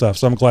Griffin stuff.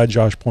 So I'm glad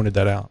Josh pointed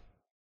that out.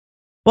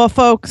 Well,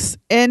 folks,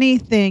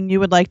 anything you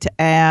would like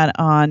to add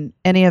on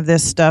any of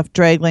this stuff,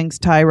 drag links,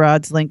 tie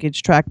rods,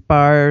 linkage, track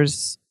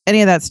bars,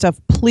 any of that stuff,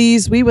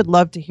 please, we would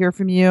love to hear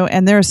from you.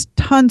 And there's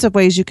tons of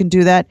ways you can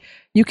do that.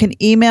 You can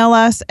email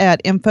us at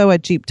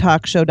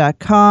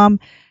info@jeeptalkshow.com.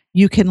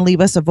 You can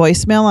leave us a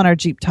voicemail on our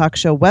Jeep Talk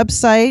Show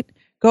website.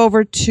 Go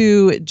over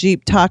to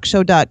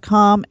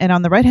jeeptalkshow.com, and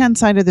on the right-hand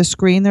side of the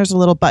screen, there's a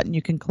little button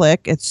you can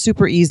click. It's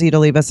super easy to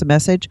leave us a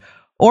message.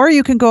 Or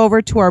you can go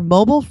over to our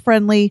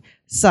mobile-friendly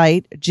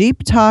site,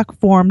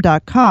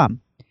 jeeptalkforum.com.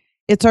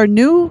 It's our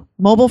new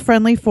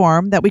mobile-friendly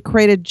forum that we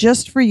created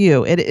just for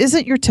you. It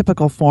isn't your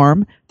typical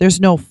forum.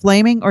 There's no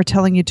flaming or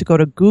telling you to go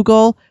to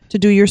Google to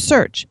do your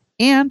search.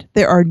 And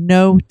there are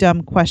no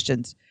dumb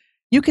questions.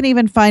 You can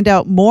even find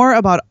out more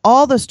about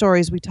all the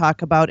stories we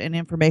talk about and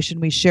information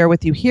we share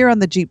with you here on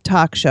the Jeep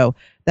Talk Show.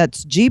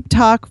 That's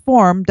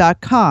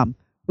jeeptalkforum.com.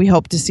 We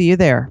hope to see you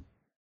there.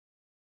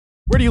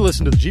 Where do you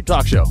listen to the Jeep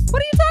Talk Show?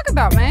 What are you talking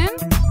about, man?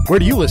 Where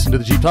do you listen to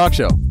the Jeep Talk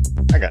Show?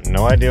 I got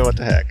no idea what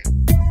the heck.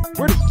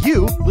 Where do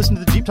you listen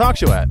to the Jeep Talk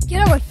Show at? Get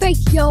out of my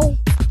face, yo.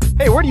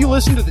 Hey, where do you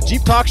listen to the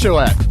Jeep Talk Show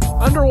at?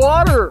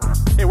 Underwater.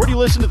 Hey, where do you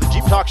listen to the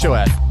Jeep Talk Show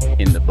at?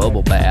 In the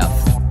bubble bath.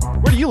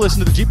 Where do you listen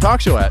to the Jeep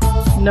Talk Show at?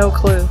 No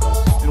clue.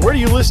 And where do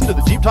you listen to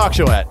the Jeep Talk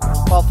Show at?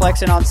 While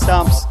flexing on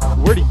stumps.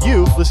 Where do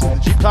you listen to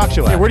the Jeep Talk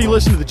Show at? Hey, where do you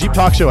listen to the Jeep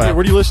Talk Show at? Hey,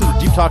 where do you listen to the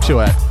Jeep Talk Show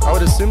at? I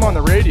would assume on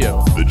the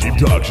radio. The Jeep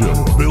Talk Show,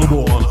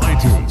 available on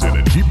iTunes and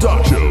at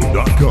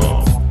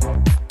jeeptalkshow.com.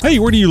 Hey,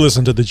 where do you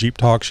listen to the Jeep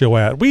Talk Show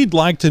at? We'd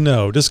like to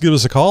know. Just give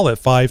us a call at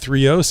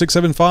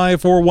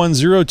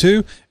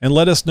 530-675-4102 and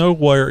let us know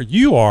where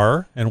you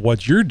are and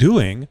what you're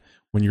doing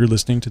when you're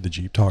listening to the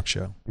Jeep Talk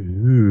Show.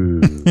 Ooh,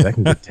 that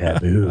can get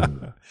taboo.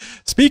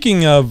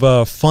 Speaking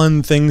of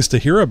fun things to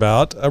hear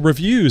about,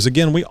 reviews.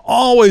 Again, we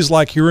always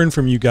like hearing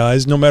from you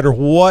guys, no matter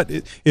what.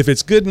 If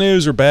it's good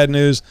news or bad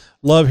news,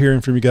 love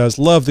hearing from you guys.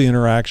 Love the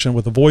interaction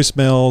with the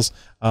voicemails.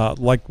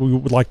 Like we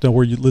would like to know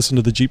where you listen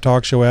to the Jeep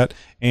Talk Show at.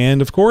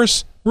 And, of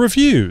course,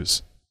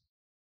 reviews.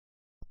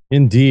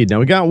 Indeed. Now,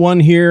 we got one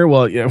here.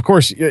 Well, yeah, of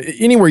course,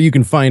 anywhere you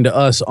can find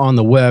us on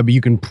the web, you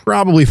can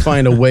probably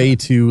find a way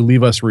to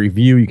leave us a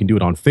review. You can do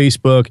it on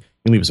Facebook. You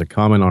can leave us a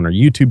comment on our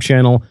YouTube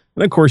channel.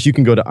 And, of course, you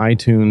can go to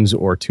iTunes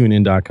or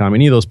tunein.com,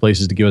 any of those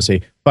places to give us a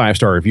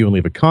 5-star review and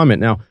leave a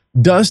comment. Now,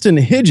 Dustin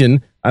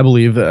Higdon, I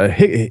believe,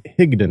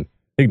 Higdon,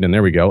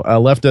 there we go,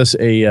 left us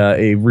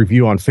a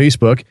review on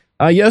Facebook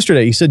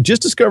yesterday. He said,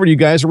 just discovered you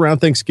guys around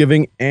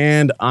Thanksgiving,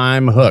 and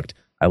I'm hooked.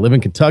 I live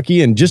in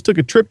Kentucky and just took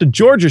a trip to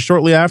Georgia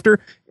shortly after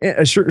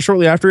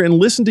and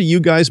listened to you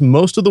guys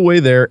most of the way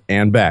there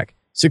and back.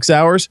 6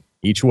 hours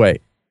each way.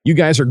 You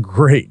guys are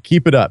great.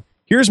 Keep it up.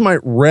 Here's my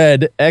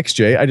red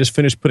XJ. I just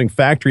finished putting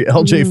factory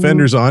LJ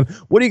fenders on.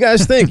 What do you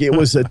guys think? It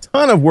was a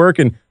ton of work,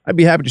 and I'd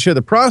be happy to share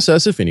the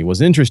process if any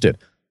was interested.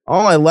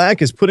 All I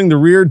lack is putting the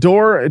rear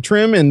door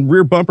trim and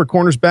rear bumper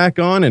corners back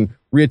on and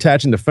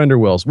reattaching the fender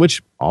wells,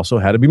 which also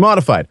had to be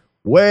modified.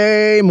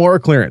 Way more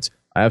clearance.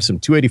 I have some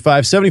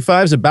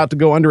 285/75s about to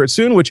go under it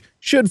soon, which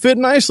should fit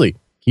nicely.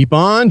 Keep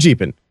on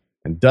Jeeping.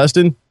 And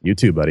Dustin, you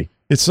too, buddy.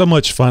 It's so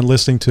much fun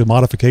listening to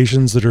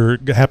modifications that are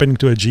happening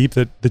to a Jeep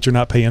that you're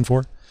not paying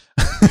for.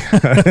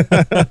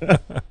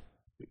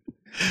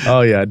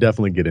 Oh, yeah,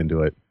 definitely get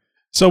into it.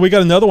 So we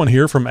got another one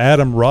here from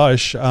Adam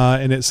Rush,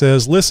 and it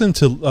says, listen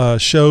to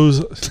shows,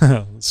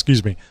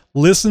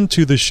 listen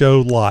to the show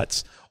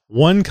lots.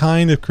 One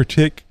kind of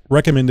critique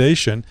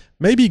recommendation,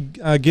 maybe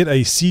get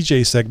a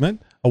CJ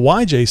segment, a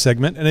YJ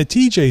segment, and a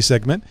TJ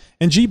segment,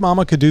 and Jeep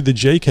Mama could do the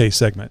JK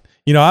segment.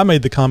 You know, I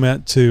made the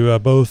comment to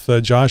both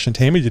Josh and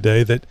Tammy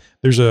today that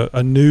there's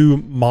a new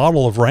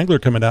model of Wrangler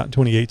coming out in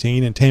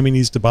 2018, and Tammy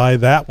needs to buy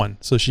that one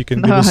so she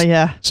can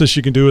so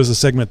she can do as a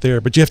segment there.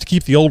 But you have to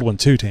keep the old one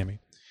too, Tammy.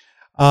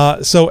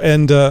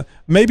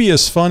 Maybe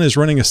as fun as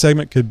running a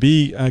segment could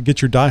be,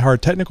 get your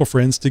diehard technical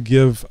friends to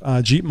give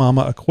Jeep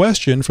Mama a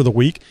question for the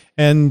week,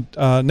 and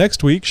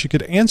next week she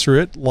could answer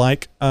it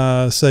like,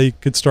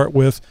 could start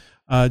with,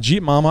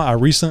 Jeep Mama, I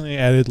recently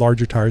added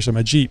larger tires on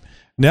my Jeep.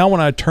 Now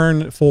when I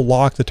turn full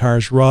lock, the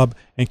tires rub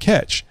and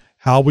catch.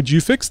 How would you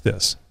fix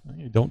this?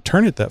 You don't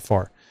turn it that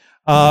far.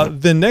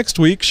 Then next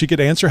week she could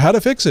answer how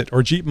to fix it.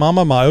 Or Jeep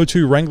Mama, my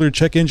O2 Wrangler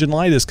check engine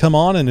light has come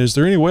on, and is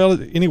there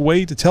any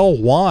way to tell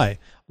why?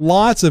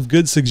 Lots of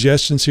good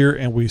suggestions here,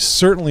 and we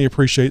certainly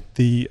appreciate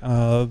the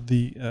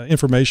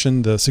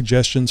information, the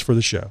suggestions for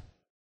the show.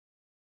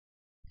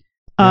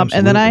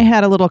 And then I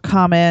had a little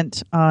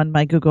comment on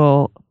my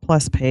Google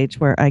Plus page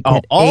where I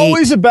get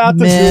always 8 about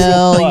the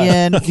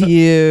million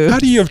views. How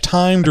do you have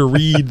time to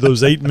read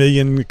those 8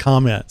 million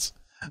comments?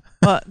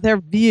 Well, they're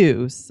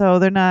views, so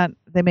they're not.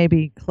 They may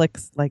be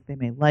clicks, like they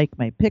may like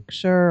my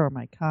picture or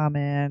my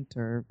comment,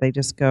 or they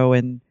just go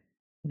and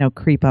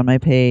creep on my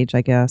page.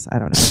 I guess I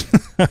don't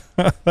know.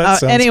 That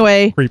sounds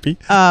anyway, creepy.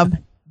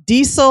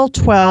 Diesel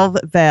 12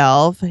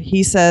 Valve.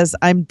 He says,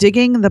 I'm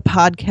digging the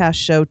podcast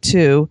show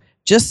too.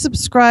 Just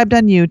subscribed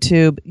on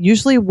YouTube.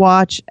 Usually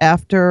watch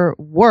after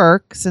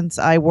work since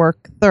I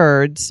work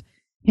thirds.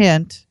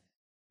 Hint.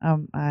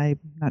 I'm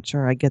not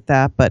sure I get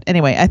that, but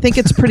anyway, I think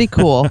it's pretty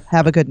cool.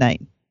 Have a good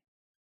night.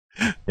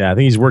 Yeah, I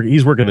think he's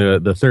working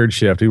the third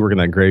shift. He's working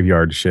that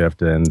graveyard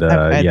shift, and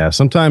yeah,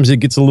 sometimes it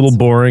gets a little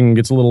boring,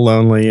 gets a little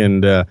lonely,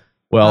 and Diesel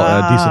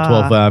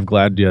 12 Valve,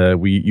 glad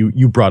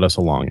you brought us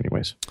along,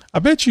 anyways. I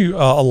bet you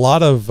a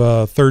lot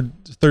of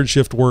third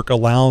shift work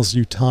allows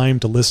you time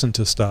to listen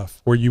to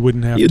stuff where you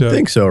wouldn't have to. You'd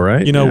think so,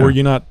 right? Where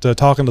you're not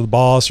talking to the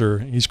boss or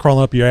he's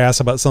crawling up your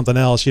ass about something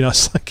else.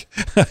 It's like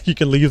you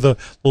can leave the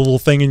little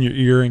thing in your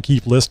ear and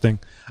keep listening.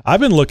 I've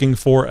been looking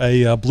for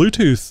a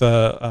Bluetooth,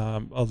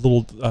 a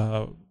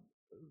little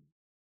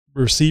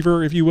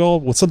receiver, if you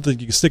will, with something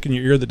you can stick in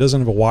your ear that doesn't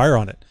have a wire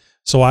on it,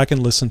 so I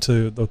can listen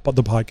to the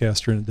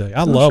podcast during the day.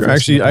 I love. Sure.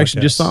 I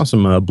actually just saw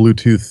some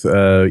Bluetooth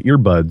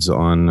earbuds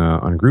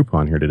on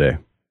Groupon here today,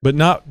 but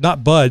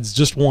not buds,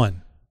 just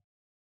one.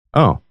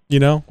 Oh,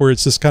 where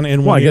it's just kind of in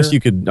one. Well,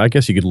 I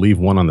guess you could leave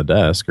one on the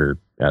desk or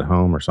at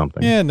home or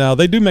something. Yeah, no,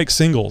 they do make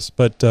singles,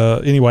 but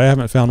anyway, I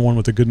haven't found one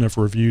with a good enough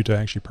review to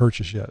actually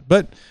purchase yet.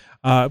 But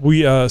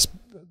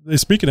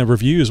speaking of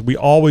reviews, we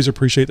always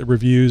appreciate the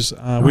reviews.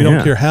 We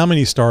don't care how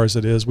many stars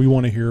it is. We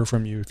want to hear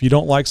from you. If you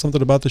don't like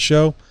something about the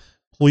show,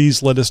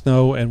 please let us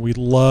know, and we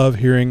love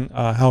hearing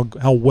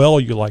how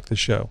well you like the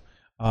show.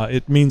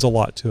 It means a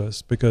lot to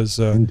us because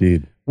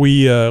indeed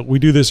we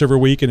do this every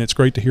week, and it's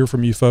great to hear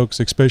from you folks,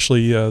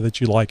 especially that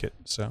you like it.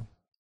 So,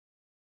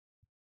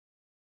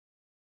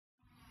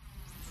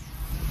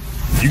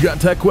 you got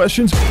tech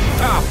questions?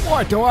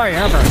 Boy, do I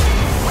ever.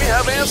 We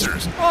have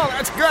answers. Oh,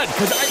 that's good,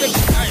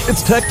 because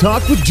It's Tech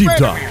Talk with Jeep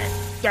Talk.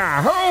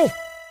 Yahoo!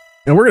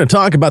 And we're going to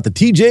talk about the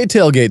TJ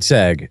Tailgate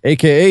Sag,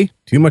 a.k.a.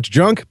 too much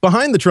junk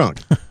behind the trunk.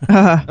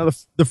 Now,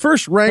 the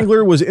first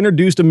Wrangler was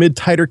introduced amid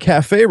tighter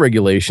CAFE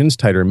regulations,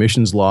 tighter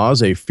emissions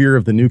laws, a fear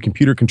of the new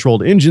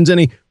computer-controlled engines, and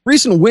a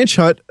recent witch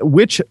hunt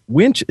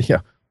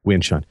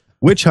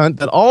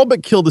that all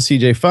but killed the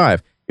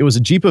CJ5. It was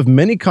a Jeep of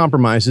many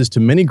compromises to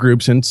many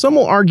groups, and some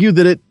will argue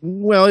that it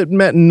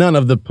met none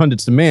of the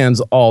pundits' demands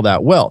all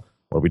that well.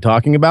 What are we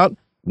talking about?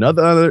 None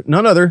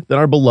other than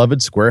our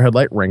beloved square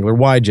headlight Wrangler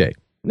YJ.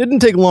 It didn't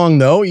take long,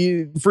 though,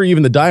 for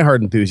even the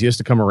diehard enthusiasts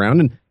to come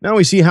around, and now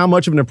we see how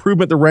much of an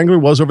improvement the Wrangler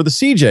was over the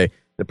CJ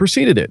that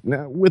preceded it.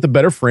 Now, with a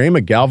better frame,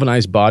 a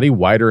galvanized body,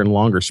 wider and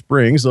longer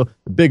springs, the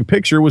big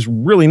picture was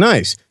really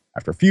nice.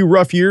 After a few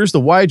rough years,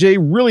 the YJ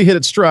really hit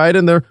its stride,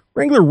 and the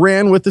Wrangler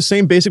ran with the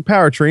same basic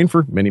powertrain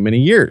for many, many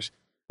years.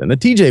 Then the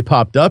TJ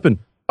popped up and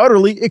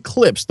utterly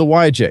eclipsed the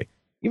YJ.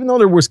 Even though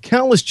there was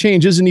countless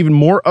changes and even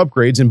more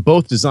upgrades in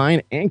both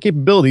design and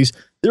capabilities,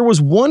 there was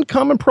one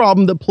common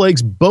problem that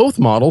plagues both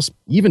models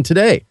even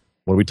today.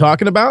 What are we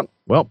talking about?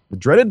 Well, the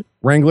dreaded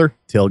Wrangler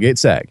Tailgate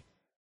Sag.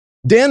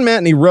 Dan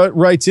Matney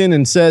writes in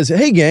and says,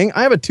 "Hey gang,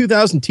 I have a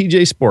 2000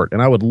 TJ Sport,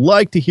 and I would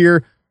like to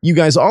hear you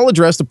guys all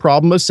address the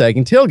problem of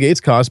sagging tailgates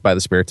caused by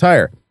the spare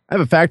tire. I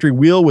have a factory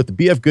wheel with the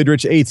BF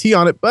Goodrich AT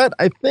on it, but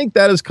I think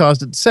that has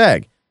caused it to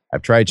sag.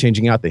 I've tried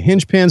changing out the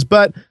hinge pins,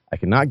 but I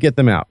cannot get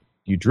them out.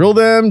 Do you drill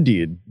them? Do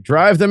you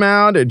drive them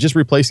out? Or just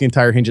replace the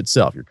entire hinge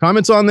itself? Your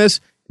comments on this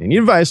and any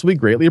advice will be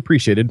greatly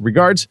appreciated.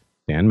 Regards,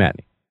 Dan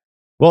Matney."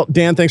 Well,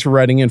 Dan, thanks for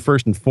writing in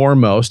first and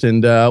foremost.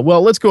 And,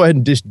 let's go ahead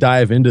and just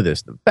dive into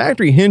this. The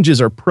factory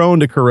hinges are prone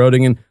to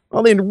corroding, and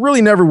Well, they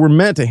really never were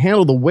meant to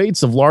handle the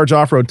weights of large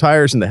off-road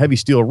tires and the heavy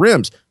steel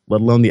rims,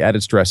 let alone the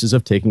added stresses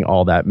of taking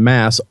all that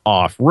mass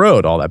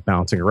off-road, all that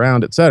bouncing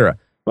around, etc.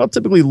 Well,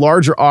 typically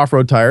larger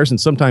off-road tires, and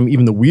sometimes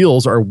even the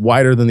wheels are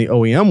wider than the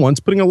OEM ones,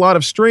 putting a lot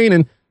of strain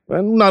in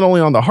not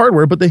only on the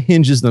hardware, but the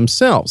hinges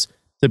themselves.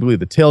 Typically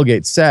the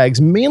tailgate sags,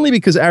 mainly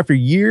because after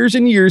years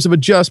and years of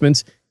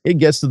adjustments, it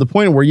gets to the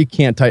point where you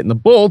can't tighten the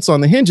bolts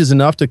on the hinges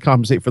enough to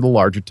compensate for the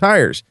larger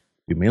tires,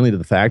 due mainly to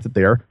the fact that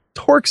they are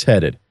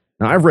Torx-headed.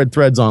 Now, I've read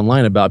threads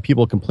online about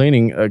people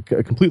complaining,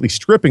 completely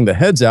stripping the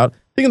heads out,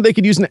 thinking they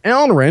could use an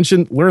Allen wrench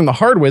and learn the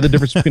hard way the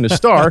difference between a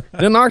star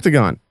and an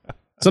octagon.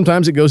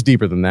 Sometimes it goes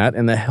deeper than that,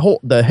 and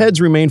the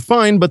heads remain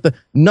fine, but the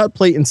nut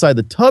plate inside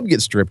the tub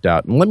gets stripped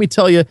out. And let me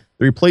tell you,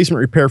 the replacement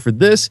repair for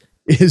this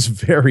is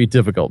very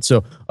difficult,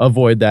 so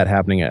avoid that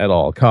happening at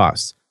all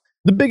costs.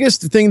 The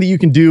biggest thing that you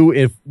can do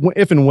if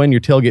and when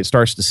your tailgate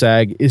starts to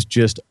sag is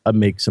just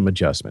make some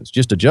adjustments.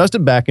 Just adjust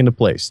it back into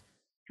place.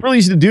 It's really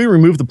easy to do.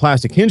 Remove the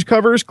plastic hinge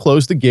covers,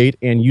 close the gate,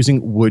 and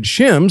using wood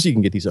shims, you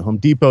can get these at Home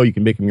Depot. You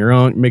can make them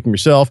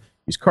yourself.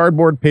 Use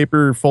cardboard,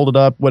 paper, fold it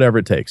up, whatever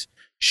it takes.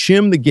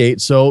 Shim the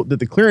gate so that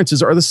the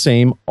clearances are the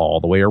same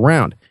all the way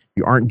around. If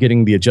you aren't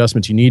getting the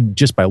adjustments you need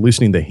just by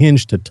loosening the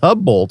hinge to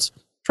tub bolts,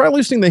 try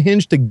loosening the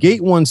hinge to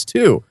gate ones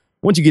too.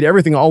 Once you get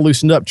everything all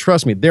loosened up,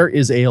 trust me, there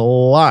is a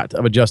lot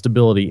of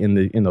adjustability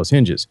in those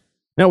hinges.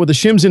 Now, with the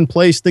shims in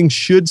place, things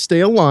should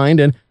stay aligned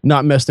and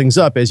not mess things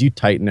up as you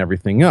tighten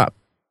everything up.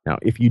 Now,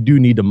 if you do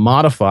need to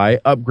modify,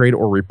 upgrade,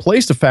 or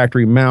replace the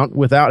factory mount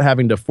without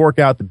having to fork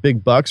out the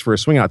big bucks for a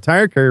swing-out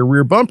tire carrier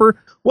rear bumper,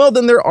 well,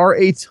 then there are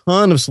a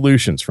ton of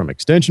solutions, from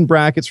extension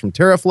brackets from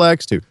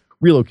TerraFlex to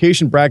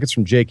relocation brackets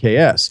from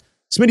JKS.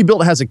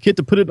 Smittybilt has a kit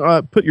to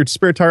put your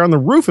spare tire on the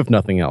roof, if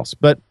nothing else.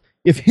 But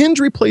if hinge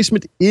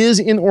replacement is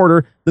in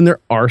order, then there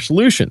are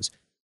solutions.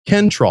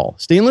 Kentrol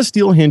stainless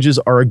steel hinges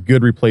are a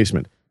good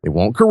replacement. They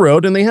won't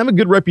corrode, and they have a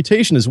good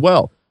reputation as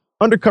well.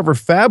 Undercover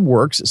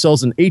Fabworks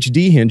sells an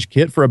HD hinge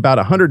kit for about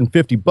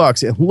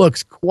 $150 and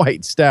looks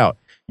quite stout.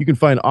 You can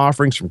find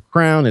offerings from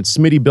Crown and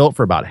Smittybilt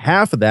for about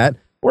half of that.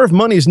 Or if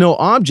money is no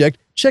object,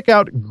 check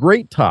out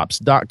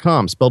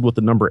greattops.com, spelled with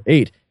the number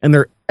 8, and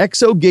their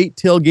Exogate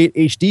Tailgate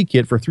HD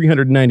kit for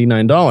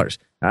 $399.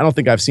 I don't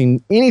think I've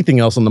seen anything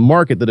else on the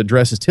market that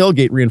addresses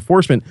tailgate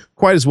reinforcement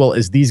quite as well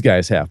as these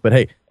guys have. But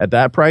hey, at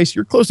that price,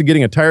 you're close to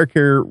getting a tire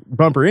carrier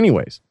bumper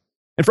anyways.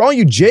 And for all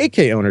you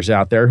JK owners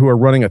out there who are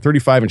running a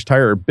 35-inch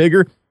tire or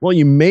bigger, well,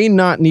 you may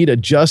not need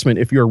adjustment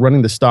if you're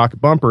running the stock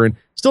bumper and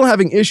still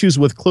having issues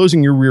with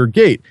closing your rear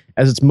gate,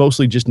 as it's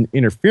mostly just an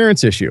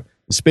interference issue.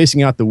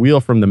 Spacing out the wheel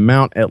from the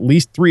mount at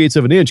least 3/8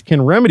 of an inch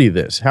can remedy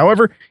this.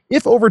 However,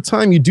 if over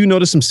time you do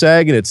notice some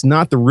sag and it's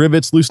not the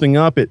rivets loosening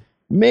up, it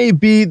may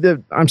be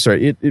the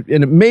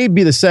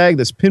sag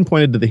that's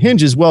pinpointed to the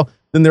hinges, well,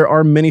 then there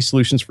are many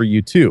solutions for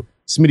you too.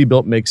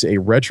 Smittybilt makes a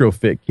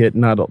retrofit kit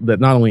that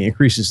not only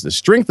increases the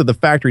strength of the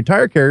factory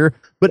tire carrier,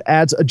 but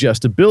adds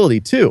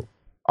adjustability too.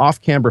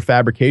 Off-Camber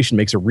Fabrication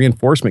makes a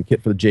reinforcement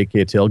kit for the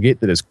JK tailgate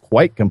that is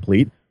quite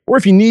complete. Or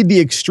if you need the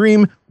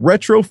Extreme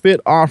Retrofit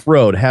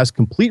Off-Road, has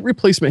complete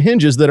replacement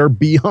hinges that are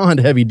beyond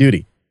heavy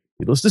duty.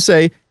 Needless to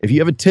say, if you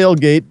have tail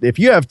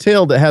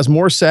that has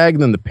more sag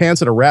than the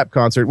pants at a rap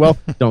concert, well,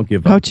 don't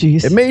give up. Oh,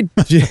 geez. It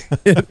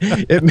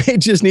may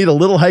just need a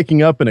little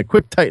hiking up and a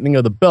quick tightening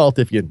of the belt,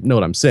 if you know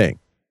what I'm saying.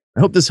 I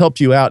hope this helped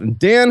you out. And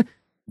Dan,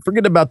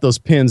 forget about those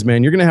pins,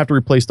 man. You're going to have to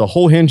replace the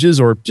whole hinges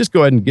or just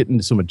go ahead and get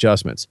into some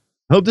adjustments.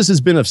 I hope this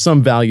has been of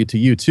some value to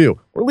you too,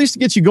 or at least it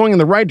gets you going in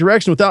the right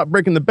direction without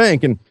breaking the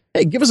bank. And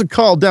hey, give us a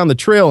call down the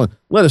trail and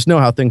let us know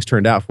how things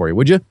turned out for you,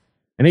 would you?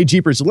 And hey,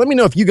 Jeepers, let me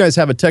know if you guys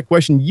have a tech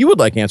question you would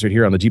like answered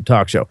here on the Jeep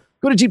Talk Show.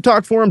 Go to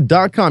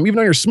jeeptalkforum.com, even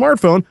on your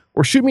smartphone,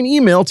 or shoot me an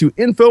email to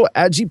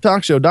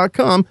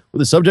info@jeeptalkshow.com with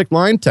the subject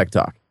line Tech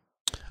Talk.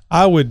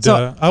 I would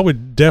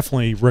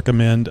definitely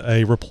recommend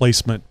a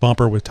replacement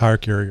bumper with tire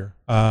carrier.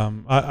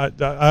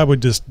 I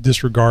would just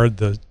disregard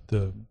the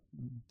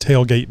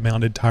tailgate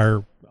mounted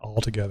tire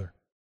altogether.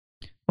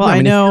 Well,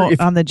 I know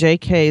on the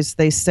JKs,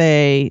 they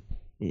say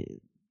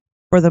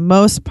for the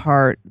most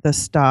part, the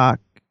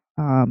stock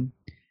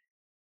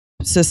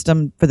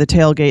system for the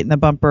tailgate and the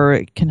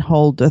bumper can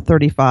hold a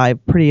 35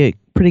 pretty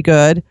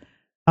good.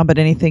 But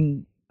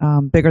anything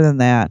bigger than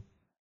that,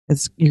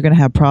 you're going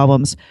to have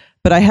problems.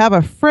 But I have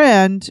a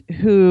friend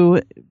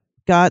who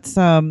got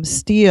some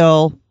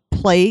steel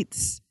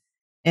plates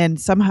and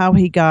somehow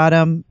he got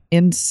them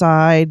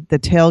inside the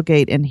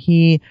tailgate and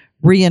he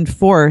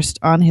reinforced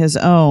on his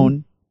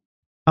own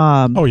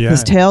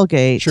his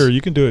tailgate. Sure, you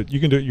can do it. You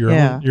can do it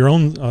your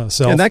own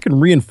self. And that can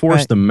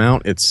reinforce the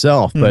mount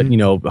itself, but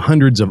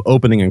hundreds of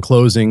opening and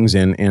closings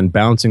and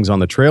bouncings on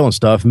the trail and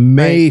stuff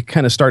may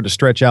kind of start to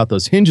stretch out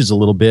those hinges a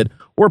little bit,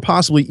 or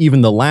possibly even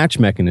the latch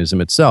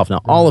mechanism itself.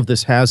 Now, all of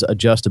this has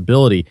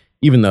adjustability,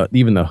 even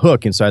the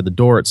hook inside the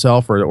door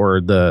itself, or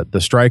the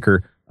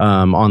striker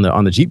on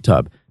the Jeep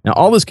tub. Now,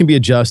 all this can be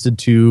adjusted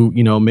to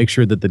make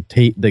sure that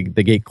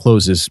the gate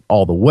closes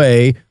all the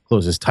way,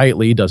 closes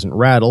tightly, doesn't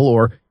rattle,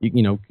 or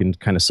can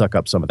kind of suck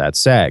up some of that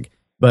sag.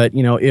 But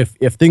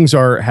if things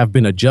have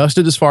been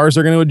adjusted as far as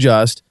they're going to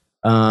adjust,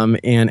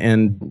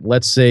 and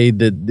let's say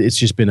that it's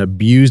just been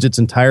abused its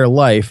entire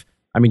life,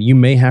 I mean, you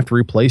may have to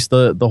replace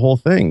the whole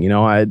thing. You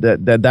know,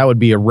 that would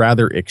be a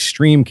rather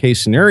extreme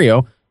case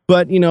scenario.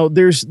 But, you know,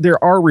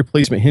 there are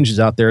replacement hinges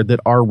out there that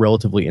are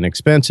relatively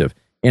inexpensive.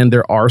 And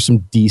there are some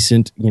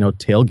decent, you know,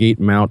 tailgate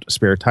mount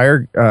spare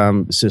tire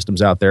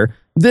systems out there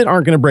that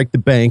aren't going to break the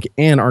bank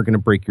and aren't going to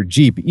break your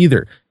Jeep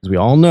either. As we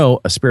all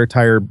know, a spare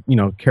tire, you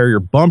know, carrier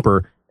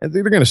bumper,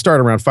 they're going to start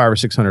around $500 or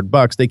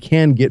 $600. They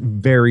can get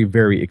very,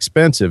 very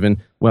expensive. And,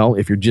 well,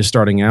 if you're just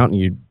starting out and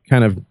you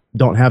kind of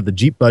don't have the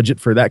Jeep budget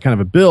for that kind of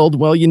a build,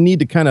 well, you need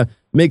to kind of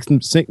make some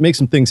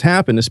things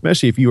happen,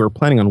 especially if you are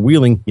planning on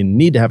wheeling. You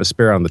need to have a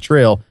spare on the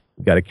trail.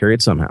 You've got to carry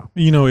it somehow.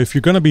 You know, if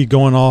you're going to be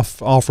going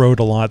off-road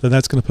a lot, then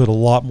that's going to put a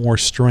lot more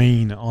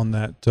strain on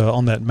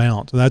that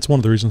mount. And that's one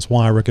of the reasons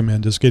why I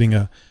recommend just getting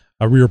a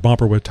rear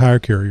bumper with tire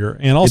carrier.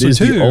 And also, it is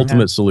the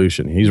ultimate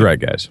solution. He's right,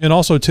 guys. And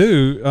also,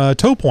 too,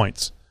 tow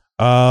points.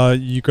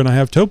 You're going to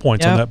have tow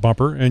points on that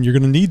bumper, and you're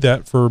going to need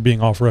that for being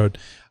off-road.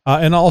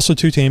 And also,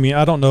 too, Tammy,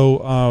 I don't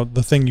know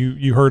the thing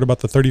you heard about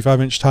the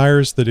 35-inch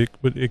tires, that it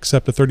would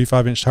accept a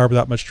 35-inch tire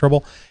without much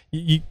trouble.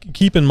 You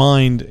keep in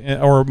mind,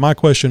 or my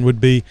question would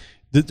be,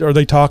 are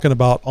they talking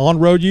about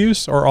on-road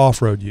use or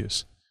off-road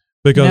use?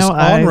 Because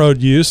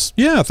on-road use,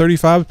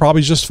 35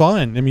 probably just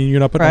fine. I mean, you're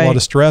not putting a lot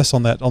of stress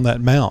on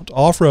that mount.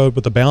 Off-road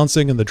with the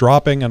bouncing and the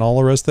dropping and all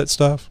the rest of that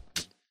stuff.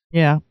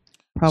 Yeah,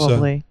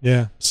 probably.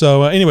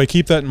 So anyway,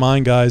 keep that in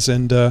mind, guys.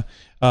 And you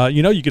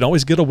know, you can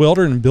always get a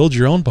welder and build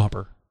your own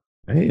bumper.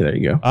 Hey, there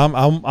you go.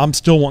 I'm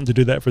still wanting to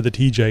do that for the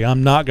TJ.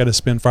 I'm not going to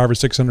spend $500 or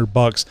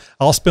 $600.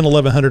 I'll spend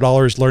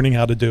 $1,100 learning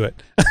how to do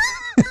it.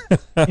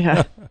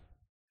 Yeah.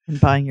 And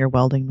buying your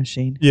welding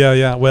machine.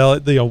 Yeah. Well,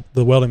 the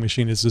welding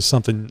machine is just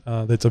something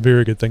that's a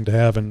very good thing to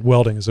have, and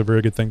welding is a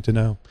very good thing to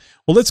know.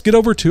 Well, let's get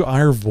over to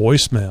our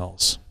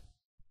voicemails.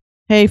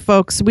 Hey,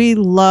 folks, we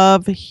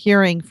love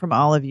hearing from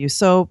all of you.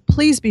 So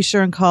please be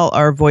sure and call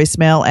our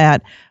voicemail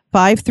at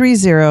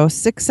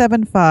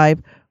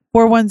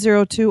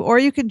 530-675-4102, or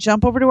you can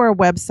jump over to our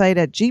website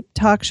at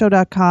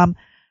jeeptalkshow.com.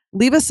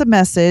 Leave us a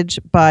message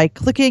by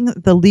clicking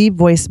the Leave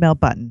Voicemail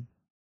button.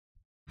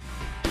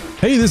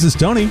 Hey, this is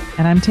Tony.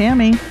 And I'm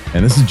Tammy.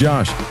 And this is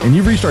Josh. And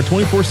you've reached our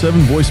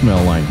 24/7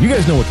 voicemail line. You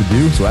guys know what to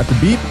do, so at the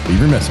beep, leave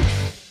your message.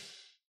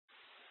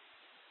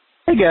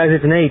 Hey, guys,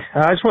 it's Nate.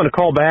 I just want to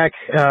call back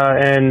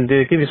and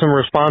give you some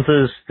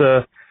responses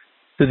to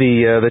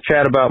the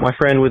chat about my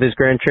friend with his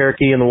Grand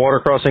Cherokee and the water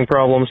crossing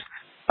problems.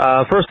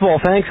 First of all,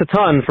 thanks a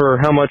ton for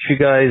how much you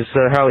guys,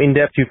 how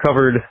in-depth you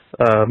covered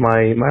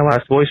my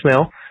last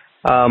voicemail.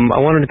 I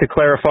wanted to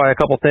clarify a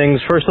couple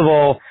things. First of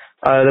all,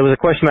 there was a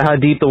question about how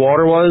deep the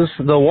water was.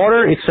 The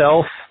water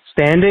itself,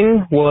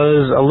 standing,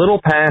 was a little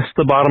past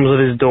the bottoms of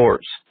his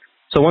doors.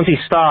 So once he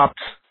stopped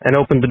and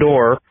opened the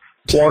door,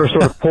 water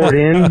sort of poured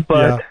in,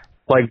 but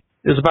like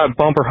it was about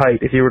bumper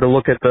height if you were to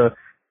look at a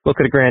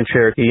Grand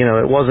Cherokee. You know,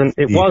 it wasn't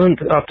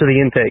up to the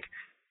intake.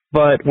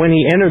 But when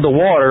he entered the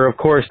water, of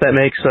course, that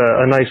makes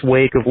a nice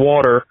wake of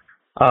water.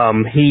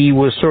 He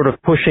was sort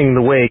of pushing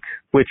the wake,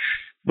 which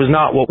was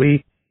not what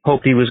we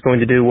hoped he was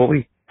going to do, what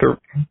we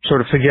sort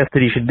of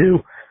suggested he should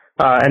do.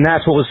 And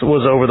that's what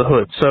was over the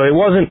hood. So it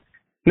wasn't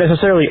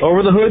necessarily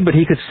over the hood, but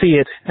he could see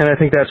it, and I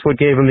think that's what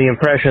gave him the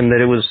impression that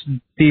it was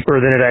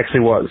deeper than it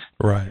actually was.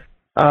 Right.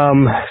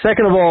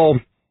 Second of all,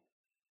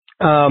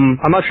 I'm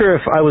not sure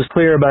if I was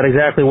clear about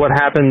exactly what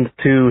happened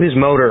to his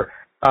motor.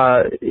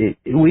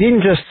 We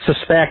didn't just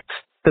suspect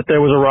that there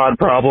was a rod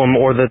problem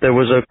or that there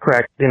was a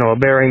crack, a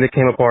bearing that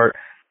came apart.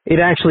 It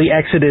actually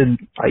exited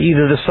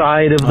either the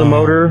side of the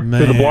motor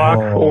through the block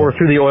or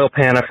through the oil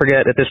pan. I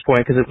forget at this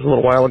point because it was a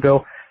little while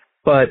ago.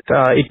 But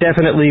it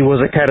definitely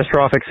was a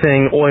catastrophic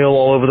thing, oil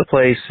all over the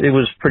place. It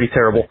was pretty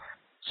terrible.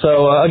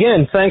 So,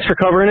 again, thanks for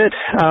covering it.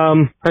 I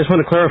just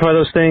want to clarify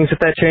those things. If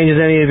that changes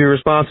any of your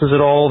responses at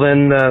all,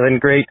 then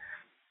great.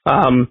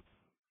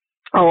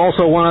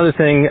 Also, one other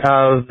thing,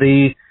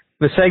 the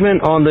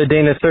segment on the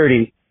Dana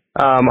 30,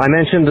 I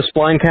mentioned the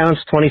spline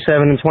counts,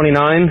 27 and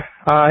 29.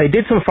 I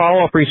did some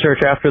follow-up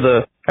research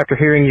after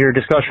hearing your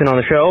discussion on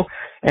the show,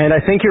 and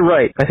I think you're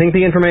right. I think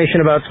the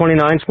information about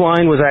 29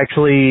 spline was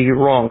actually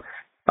wrong.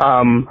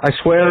 I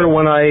swear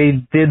when I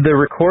did the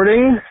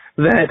recording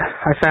that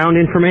I found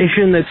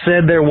information that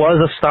said there was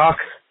a stock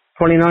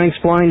 29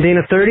 spline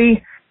Dana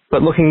 30,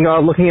 but looking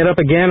it up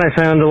again, I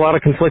found a lot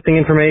of conflicting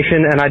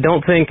information, and I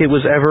don't think it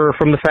was ever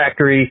from the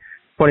factory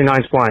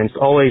 29 splines,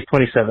 always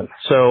 27.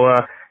 So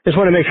just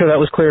want to make sure that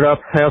was cleared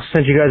up. I also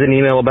sent you guys an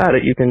email about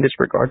it. You can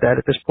disregard that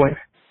at this point.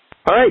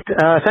 All right,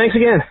 thanks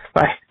again.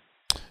 Bye.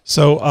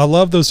 So I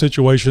love those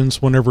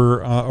situations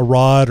whenever a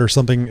rod or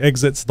something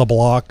exits the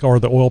block or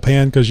the oil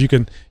pan, because you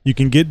can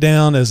get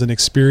down as an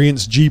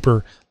experienced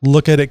Jeeper,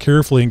 look at it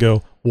carefully and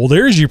go, well,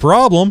 there's your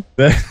problem.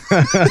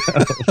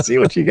 See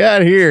what you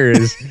got here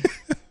is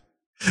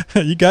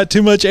you got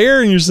too much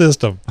air in your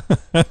system.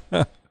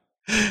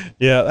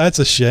 Yeah, that's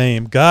a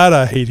shame. God,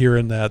 I hate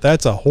hearing that.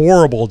 That's a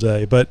horrible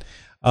day. But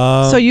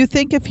so you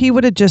think if he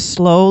would have just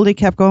slowly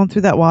kept going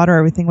through that water,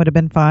 everything would have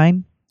been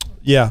fine?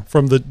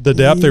 from the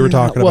depth they were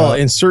talking well, about.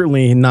 and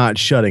certainly not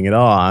shutting it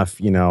off,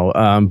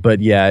 but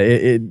yeah,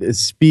 it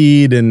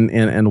speed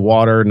and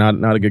water,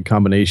 not a good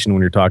combination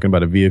when you're talking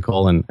about a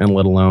vehicle and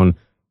let alone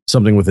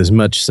something with as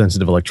much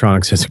sensitive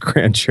electronics as a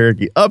Grand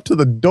Cherokee up to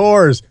the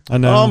doors. I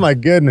know. Oh my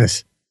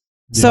goodness.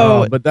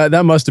 So, but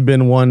that must have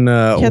been one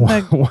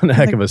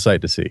heck of a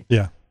sight to see.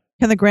 Yeah.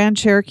 Can the Grand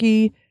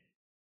Cherokee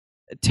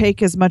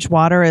take as much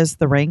water as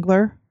the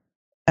Wrangler?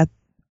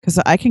 Because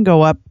I can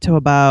go up to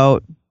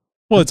about.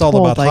 Well, it's all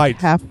about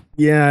height.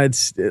 Yeah,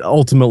 it's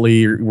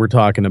ultimately we're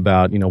talking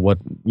about what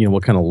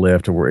kind of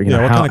lift or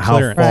how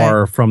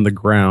far from the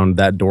ground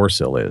that door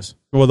sill is.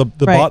 Well,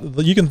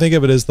 you can think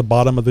of it as the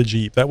bottom of the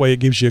Jeep. That way,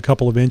 it gives you a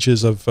couple of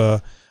inches of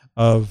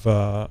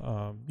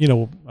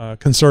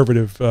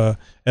conservative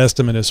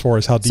estimate as far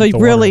as how deep. So the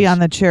water really, is. on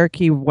the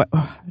Cherokee,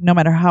 no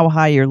matter how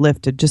high you're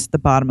lifted, just the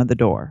bottom of the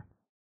door.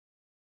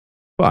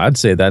 Well, I'd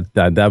say that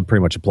would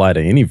pretty much apply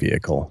to any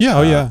vehicle.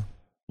 Yeah, yeah.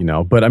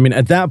 But I mean,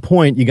 at that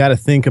point, you got to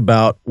think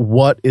about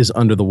what is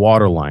under the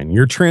water line.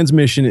 Your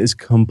transmission is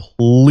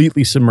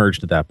completely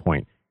submerged at that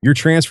point. Your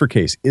transfer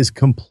case is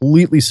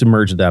completely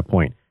submerged at that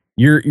point.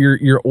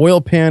 Your oil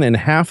pan and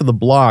half of the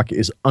block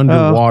is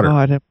underwater. Oh,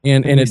 God,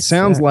 and it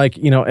sounds like,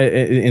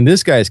 in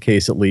this guy's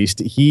case, at least,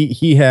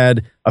 he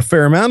had a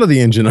fair amount of the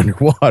engine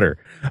underwater,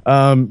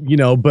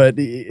 but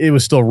it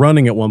was still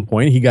running at one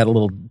point. He got a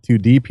little too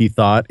deep, he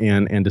thought,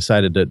 and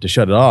decided to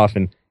shut it off.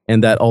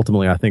 And that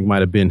ultimately, I think,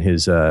 might have been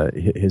his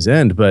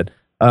end, but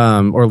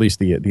or at least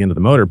the end of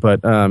the motor.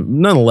 But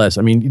nonetheless,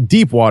 I mean,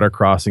 deep water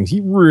crossings,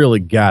 you really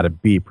got to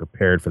be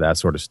prepared for that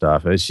sort of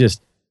stuff. It's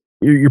just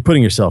you're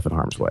putting yourself in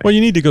harm's way. Well,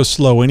 you need to go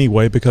slow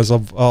anyway, because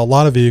of a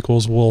lot of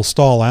vehicles will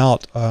stall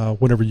out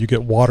whenever you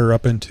get water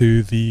up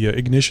into the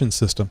ignition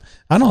system.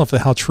 I don't know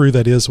how true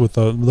that is with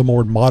the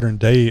more modern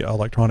day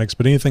electronics,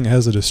 but anything that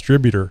has a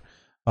distributor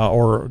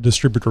or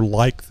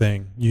distributor-like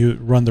thing, you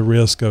run the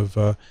risk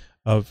of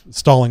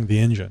stalling the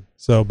engine.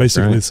 So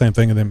basically the same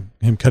thing, and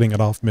him cutting it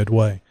off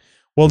midway.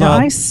 Well, now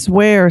I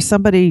swear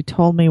somebody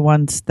told me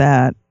once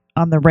that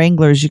on the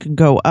Wranglers you can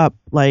go up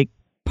like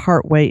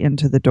part way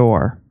into the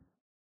door,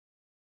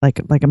 like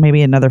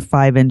maybe another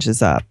 5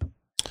 inches up.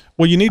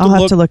 Well, I'll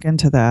have to look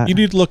into that. You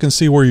need to look and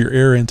see where your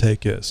air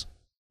intake is,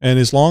 and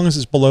as long as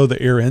it's below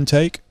the air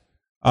intake,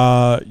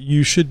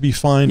 you should be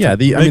fine. Yeah,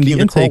 the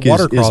intake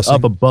is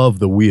up above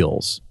the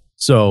wheels.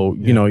 So,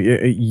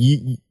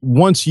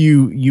 once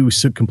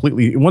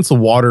once the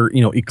water,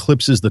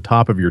 eclipses the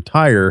top of your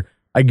tire,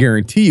 I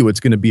guarantee you it's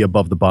going to be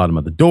above the bottom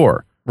of the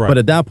door. Right. But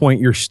at that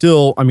point, you're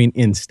still,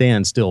 in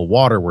standstill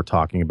water we're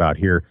talking about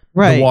here.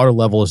 Right. The water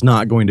level is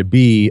not going to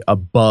be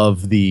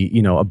above the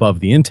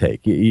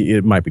intake.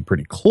 It might be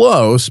pretty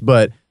close,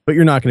 but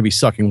you're not going to be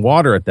sucking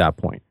water at that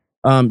point.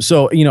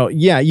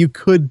 You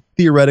could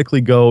theoretically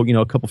go,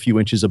 a couple few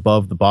inches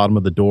above the bottom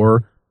of the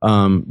door.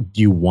 Do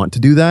you want to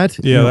do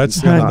that? Yeah,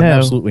 that's no,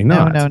 absolutely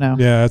not. No.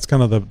 Yeah, that's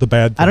kind of the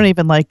bad thing. I don't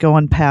even like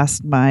going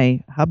past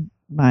my hub,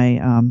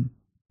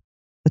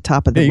 the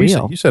top of the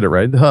wheel. You said it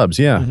right. The hubs,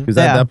 yeah. Because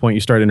at that point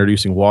you start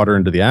introducing water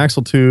into the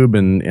axle tube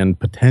and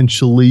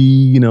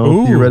potentially,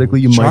 theoretically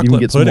you might even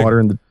get some water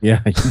in the you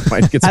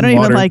might get some water. I don't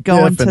even like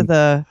going to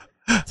the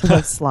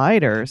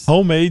sliders.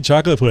 Homemade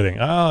chocolate pudding.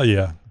 Oh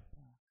yeah.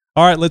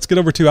 All right, let's get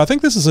over to, I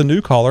think this is a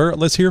new caller.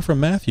 Let's hear from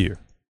Matthew.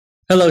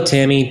 Hello,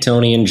 Tammy,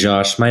 Tony, and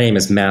Josh. My name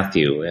is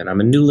Matthew, and I'm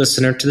a new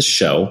listener to the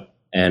show.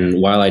 And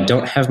while I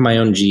don't have my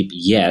own Jeep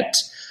yet,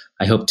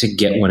 I hope to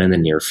get one in the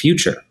near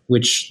future,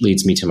 which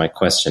leads me to my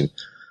question.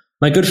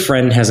 My good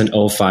friend has an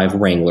 05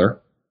 Wrangler,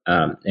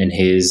 and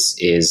his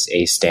is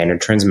a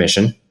standard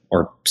transmission,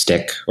 or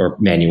stick, or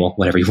manual,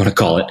 whatever you want to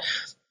call it.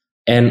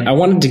 And I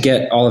wanted to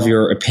get all of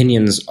your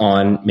opinions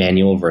on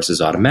manual versus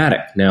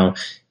automatic. Now,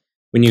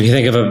 when you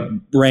think of a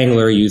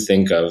Wrangler, you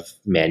think of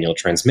manual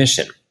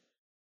transmission.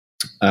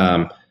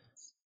 I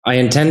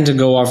intend to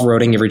go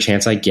off-roading every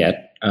chance I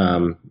get,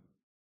 and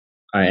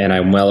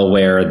I'm well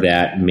aware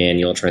that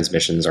manual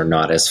transmissions are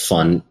not as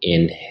fun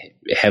in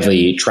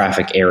heavy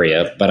traffic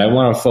area, but I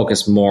want to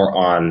focus more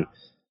on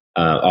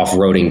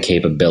off-roading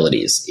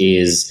capabilities.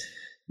 Is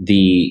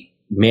the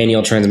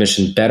manual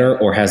transmission better,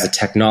 or has the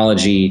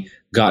technology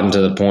gotten to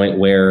the point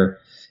where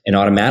an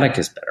automatic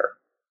is better?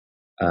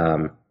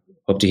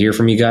 Hope to hear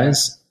from you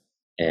guys,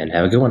 and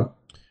have a good one.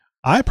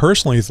 I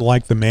personally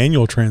like the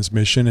manual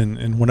transmission,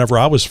 and whenever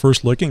I was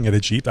first looking at a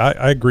Jeep, I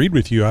agreed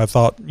with you. I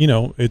thought,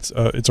 it's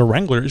a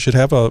Wrangler. It should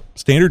have a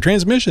standard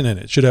transmission in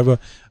it. It should have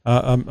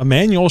a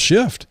manual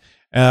shift.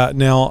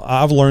 Now,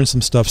 I've learned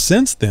some stuff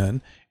since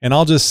then, and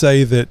I'll just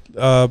say that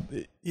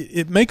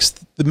it makes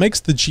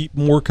the Jeep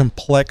more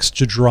complex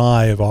to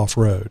drive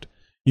off-road.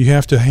 You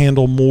have to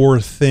handle more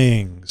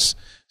things.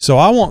 So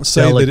I won't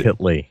say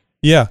delicately.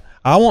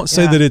 I won't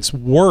say that it's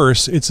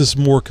worse. It's just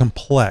more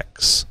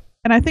complex.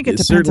 And I think it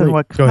depends on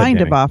what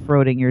kind of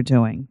off-roading you're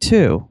doing,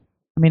 too.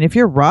 I mean, if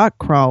you're rock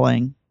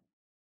crawling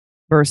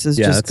versus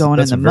just going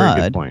in the mud. That's a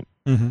very good point.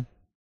 Mm-hmm.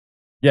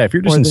 Yeah, if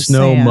you're just in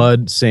snow,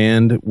 mud,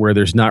 sand, where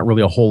there's not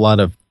really a whole lot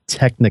of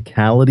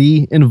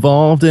technicality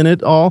involved in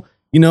it all,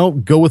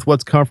 go with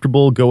what's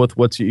comfortable, go with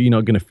what's,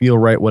 going to feel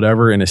right,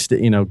 whatever,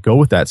 and go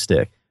with that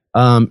stick.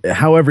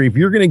 However, if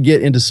you're going to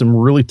get into some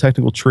really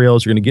technical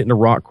trails, you're going to get into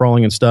rock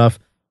crawling and stuff,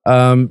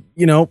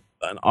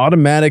 an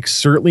automatic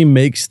certainly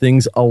makes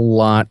things a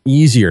lot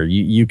easier.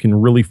 You can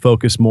really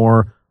focus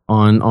more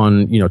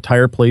on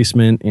tire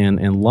placement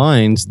and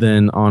lines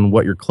than on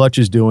what your clutch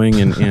is doing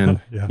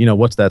and yeah.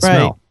 What's that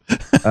smell.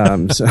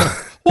 So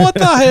what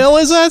the hell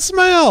is that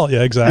smell?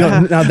 Yeah,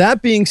 exactly. Now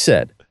that being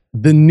said,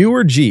 the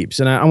newer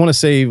Jeeps, and I want to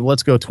say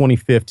let's go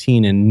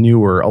 2015 and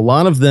newer, a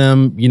lot of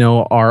them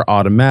are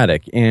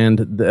automatic, and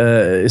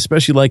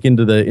especially like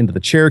into the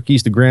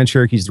Cherokees, the Grand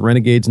Cherokees, the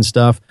Renegades and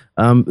stuff,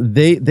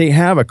 they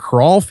have a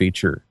crawl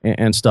feature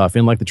and stuff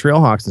in like the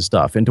Trailhawks and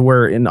stuff, into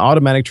where an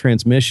automatic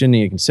transmission,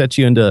 you can set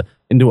you into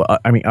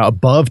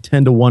above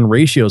 10-to-1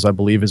 ratios, I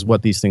believe is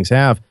what these things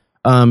have.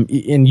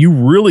 And you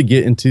really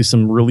get into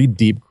some really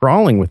deep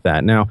crawling with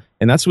that now,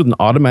 and that's with an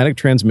automatic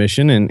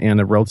transmission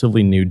and a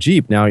relatively new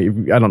Jeep. Now, I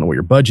don't know what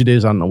your budget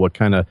is. I don't know what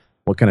kind of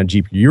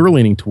Jeep you're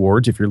leaning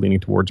towards. If you're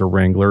leaning towards a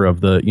Wrangler of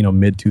the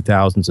mid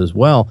 2000s as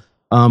well,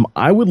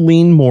 I would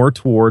lean more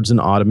towards an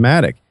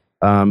automatic.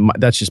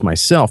 That's just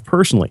myself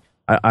personally.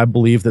 I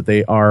believe that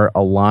they are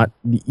a lot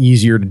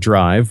easier to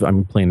drive.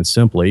 I'm plain and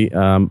simply.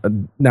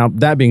 Now,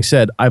 that being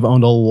said, I've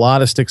owned a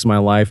lot of sticks in my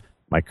life.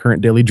 My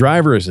current daily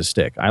driver is a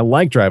stick. I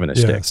like driving a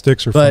stick.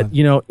 Sticks are fun.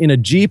 But, in a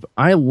Jeep,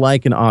 I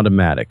like an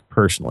automatic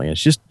personally.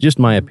 It's just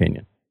my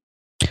opinion.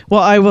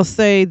 Well, I will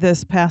say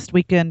this past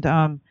weekend,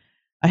 I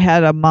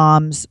had a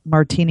mom's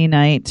martini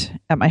night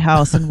at my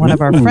house, and one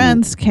of our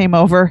friends came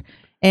over,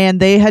 and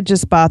they had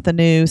just bought the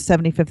new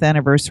 75th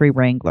anniversary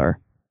Wrangler.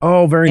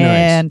 Oh, very nice.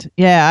 And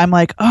yeah, I'm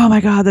like, oh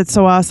my God, that's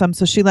so awesome.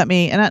 So she let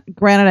me, and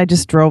granted, I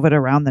just drove it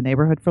around the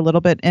neighborhood for a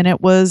little bit, and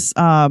it was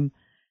a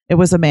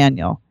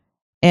manual.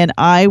 And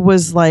I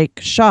was like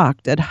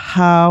shocked at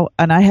how,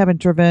 and I haven't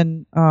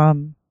driven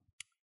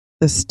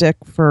the stick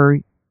for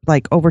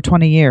like over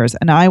 20 years.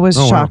 And I was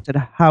shocked at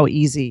how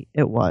easy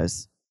it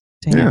was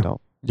to handle.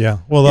 Yeah.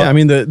 Well, I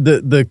mean,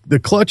 the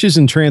clutches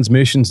and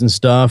transmissions and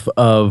stuff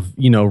of,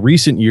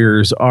 recent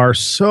years are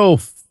so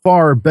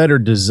far better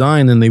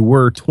designed than they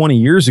were 20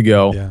 years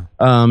ago. Yeah.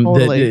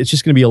 That it's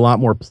just going to be a lot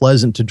more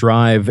pleasant to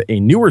drive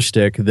a newer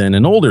stick than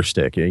an older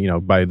stick,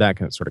 by that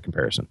kind of sort of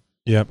comparison.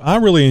 Yeah, I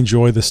really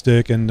enjoy the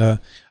stick, and I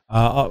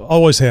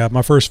always have.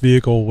 My first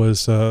vehicle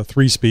was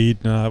 3-speed,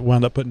 and I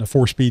wound up putting a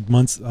 4-speed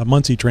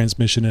Muncie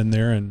transmission in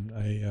there and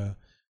a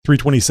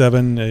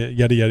 327,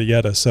 yada, yada,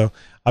 yada. So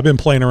I've been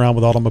playing around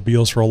with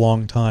automobiles for a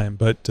long time.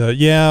 But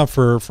yeah,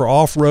 for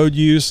off-road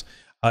use,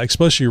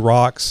 especially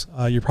rocks,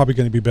 you're probably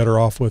going to be better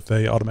off with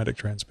a automatic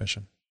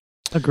transmission.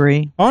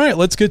 Agree. All right,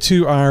 let's get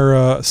to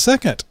our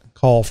second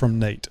call from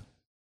Nate.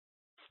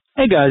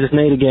 Hey, guys, it's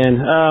Nate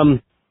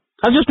again.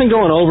 I've just been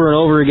going over and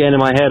over again in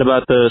my head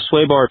about the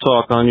sway bar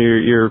talk on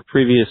your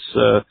previous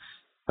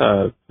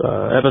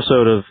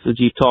episode of the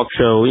Jeep Talk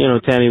Show.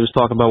 Tammy was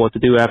talking about what to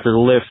do after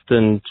the lift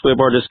and sway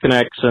bar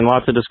disconnects, and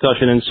lots of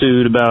discussion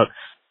ensued about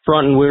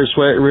front and rear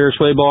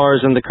sway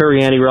bars and the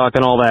Curry anti-rock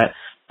and all that.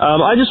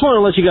 I just want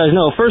to let you guys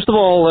know, first of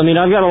all,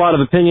 I've got a lot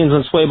of opinions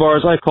on sway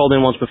bars. I've called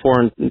in once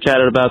before and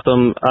chatted about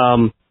them.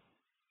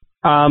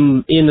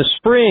 In the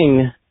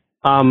spring,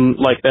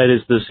 like that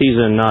is the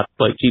season, not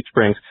like Jeep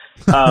Springs.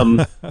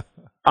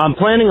 I'm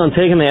planning on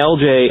taking the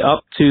LJ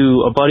up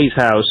to a buddy's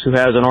house who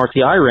has an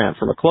RTI ramp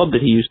from a club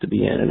that he used to be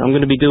in, and I'm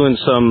going to be getting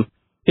some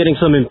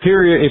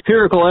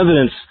empirical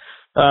evidence,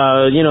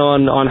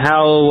 on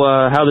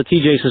how the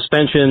TJ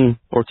suspension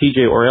or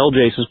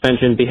LJ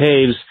suspension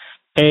behaves.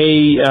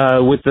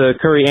 With the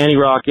Curry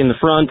anti-rock in the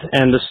front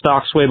and the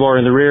stock sway bar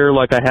in the rear,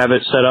 like I have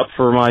it set up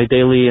for my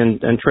daily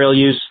and trail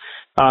use.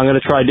 I'm going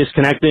to try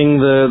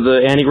disconnecting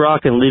the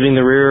anti-rock and leaving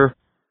the rear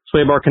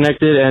sway bar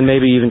connected, and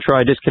maybe even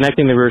try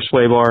disconnecting the rear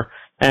sway bar,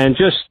 and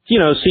just,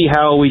 see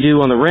how we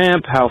do on the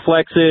ramp, how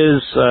flex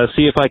is,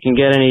 see if I can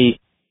get any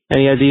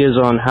ideas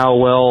on how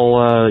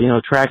well,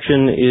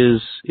 traction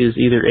is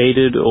either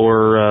aided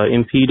or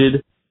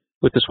impeded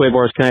with the sway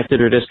bars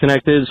connected or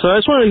disconnected. So I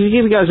just wanted to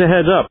give you guys a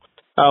heads up.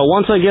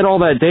 Once I get all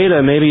that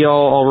data, maybe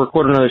I'll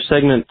record another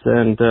segment,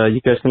 and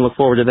you guys can look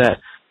forward to that.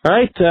 All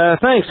right,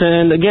 thanks,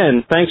 and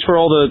again, thanks for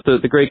all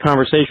the great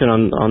conversation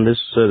on this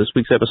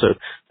week's episode.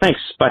 Thanks,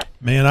 bye.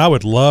 Man, I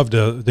would love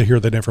to hear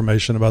that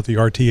information about the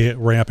RT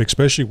ramp,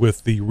 especially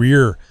with the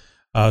rear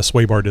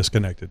sway bar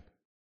disconnected.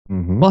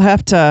 Mm-hmm. We'll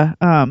have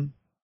to,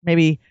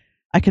 maybe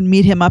I can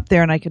meet him up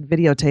there and I can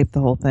videotape the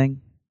whole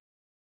thing.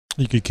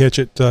 You could catch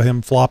it,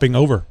 him flopping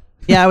over.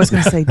 Yeah, I was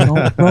going to say,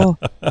 don't roll.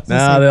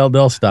 No,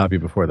 they'll stop you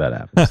before that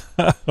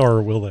happens.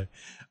 Or will they?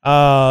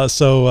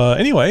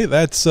 Anyway,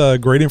 that's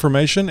great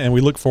information, and we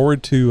look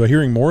forward to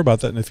hearing more about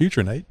that in the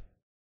future, Nate.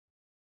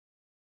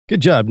 Good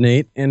job,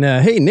 Nate. And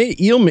hey, Nate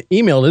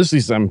emailed us. At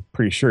least I'm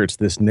pretty sure it's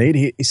this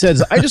Nate. He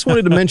says, I just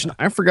wanted to mention,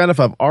 I forgot if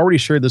I've already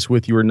shared this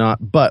with you or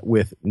not, but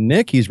with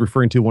Nick, he's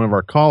referring to one of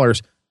our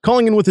callers,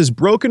 calling in with his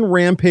broken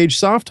Rampage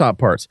soft top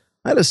parts.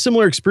 I had a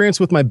similar experience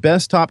with my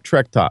Best Top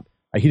Trek Top.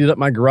 I heated up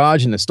my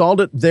garage and installed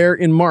it there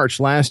in March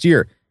last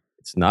year.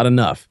 It's not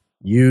enough.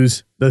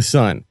 Use the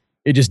sun.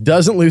 It just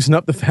doesn't loosen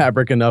up the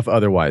fabric enough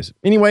otherwise.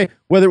 Anyway,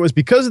 whether it was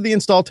because of the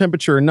install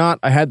temperature or not,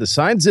 I had the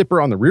side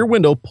zipper on the rear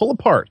window pull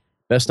apart.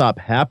 Bestop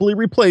happily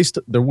replaced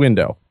the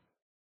window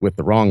with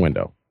the wrong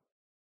window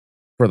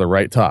for the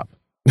right top.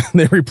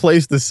 They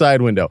replaced the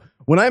side window.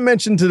 When I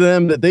mentioned to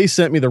them that they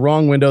sent me the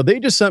wrong window,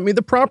 they just sent me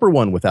the proper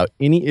one without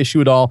any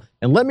issue at all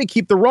and let me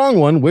keep the wrong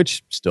one,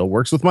 which still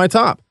works with my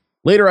top.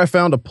 Later, I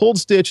found a pulled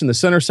stitch in the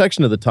center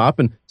section of the top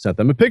and sent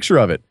them a picture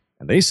of it.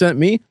 And they sent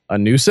me a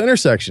new center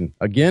section,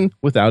 again,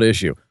 without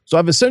issue. So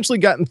I've essentially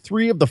gotten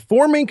 3 of the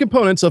 4 main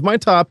components of my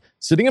top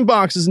sitting in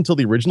boxes until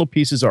the original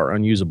pieces are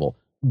unusable.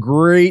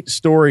 Great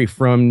story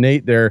from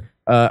Nate there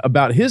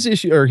about his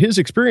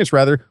experience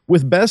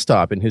with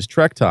Bestop and his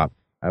Trek top.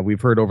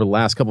 We've heard over the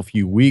last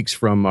few weeks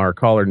from our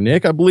caller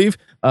Nick, I believe,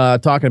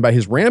 talking about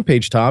his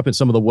Rampage top and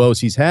some of the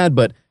woes he's had,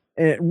 but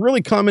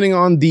really commenting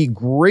on the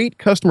great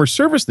customer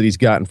service that he's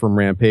gotten from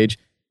Rampage.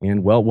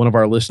 And, well, one of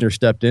our listeners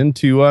stepped in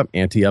to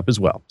ante up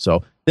as well.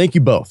 So thank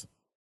you both.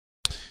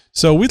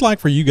 So we'd like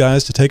for you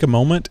guys to take a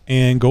moment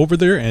and go over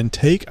there and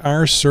take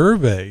our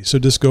survey. So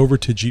just go over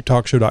to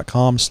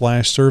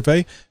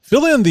jeeptalkshow.com/survey,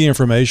 fill in the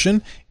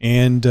information,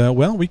 and,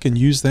 we can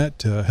use that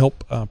to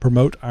help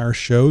promote our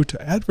show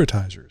to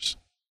advertisers.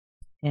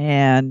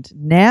 And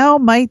now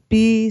might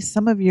be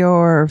some of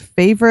your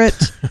favorite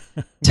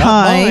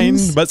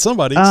times, mine, but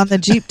somebody's on the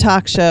Jeep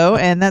Talk Show,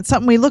 and that's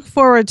something we look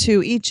forward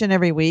to each and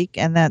every week,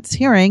 and that's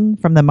hearing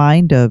from the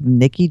mind of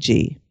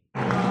NickyG.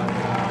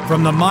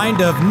 From the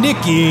mind of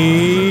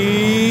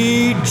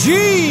NickyG.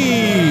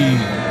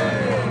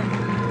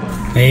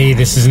 Hey,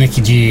 this is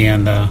NickyG,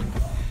 and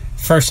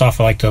first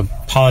off, I'd like to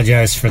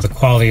apologize for the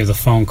quality of the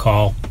phone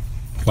call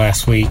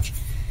last week.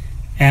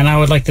 And I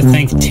would like to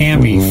thank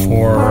Tammy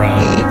for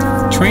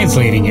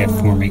translating it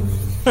for me.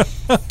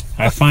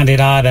 I find it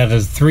odd out of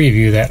the 3 of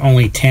you that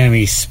only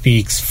Tammy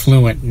speaks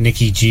fluent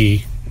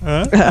NickyG.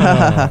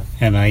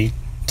 And I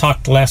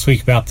talked last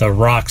week about the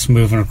rocks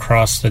moving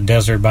across the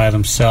desert by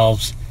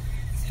themselves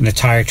and the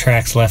tire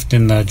tracks left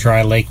in the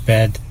dry lake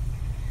bed.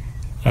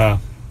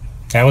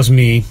 That was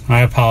me.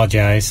 I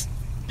apologize.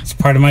 It's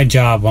part of my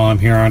job while I'm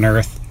here on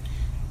Earth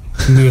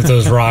to move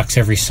those rocks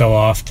every so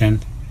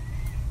often.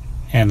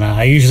 And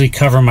I usually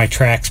cover my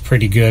tracks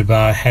pretty good, but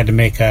I had to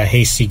make a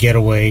hasty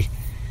getaway.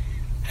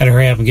 Had to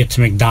hurry up and get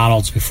to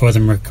McDonald's before the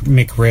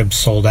McRib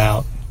sold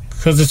out.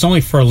 Because it's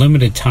only for a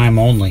limited time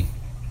only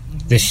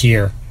this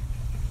year.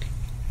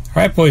 All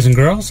right, boys and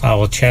girls, I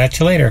will chat at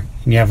you later.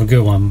 And you have a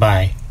good one.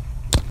 Bye.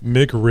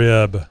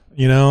 McRib.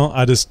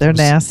 They're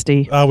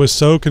nasty. I was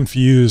so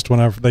confused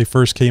when they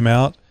first came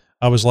out.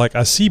 I was like,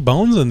 I see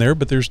bones in there,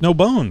 but there's no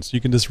bones.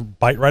 You can just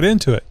bite right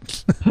into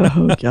it.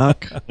 Oh,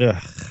 yuck.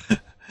 Yeah.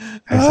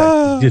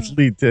 Just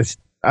leave this,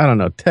 I don't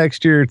know,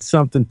 texture,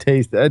 something,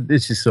 taste.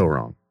 It's just so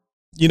wrong.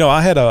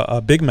 I had a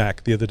Big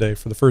Mac the other day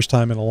for the first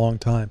time in a long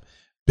time.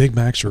 Big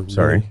Macs are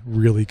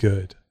really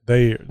good.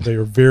 They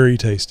are very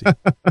tasty.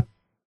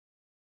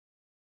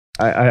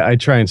 I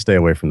try and stay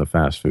away from the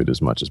fast food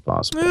as much as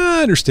possible.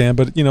 I understand,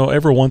 but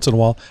every once in a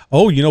while.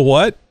 Oh, you know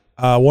what?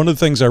 One of the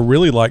things I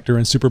really like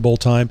during Super Bowl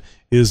time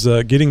is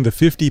getting the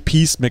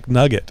 50-piece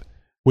McNugget.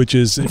 Which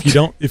is if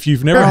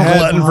you've never had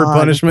glutton for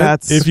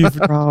punishment.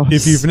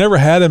 If you've never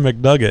had a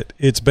McNugget,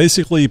 it's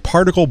basically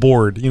particle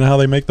board. You know how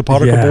they make the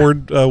particle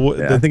board?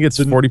 I think it's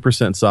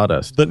 40%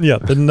 sawdust.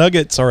 The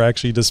nuggets are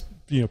actually just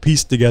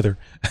pieced together.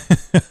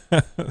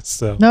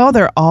 So no,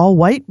 they're all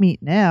white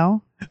meat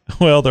now.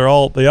 Well,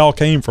 they all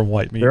came from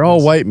white meat. They're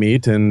all white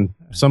meat and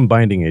some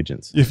binding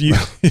agents. If you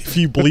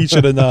bleach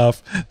it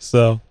enough.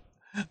 So,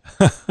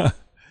 all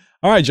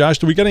right, Josh,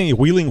 do we got any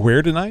wheeling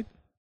where tonight?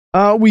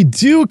 We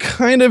do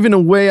kind of in a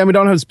way. We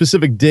don't have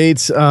specific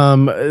dates.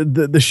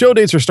 The show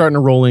dates are starting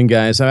to roll in,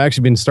 guys. I've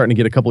actually been starting to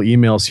get a couple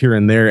emails here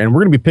and there, and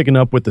we're going to be picking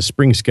up with the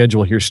spring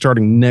schedule here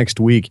starting next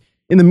week.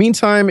 In the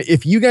meantime,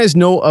 if you guys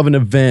know of an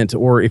event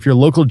or if your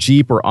local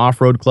Jeep or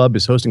off-road club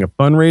is hosting a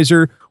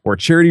fundraiser or a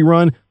charity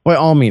run, by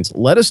all means,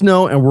 let us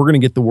know and we're going to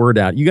get the word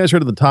out. You guys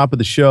heard at the top of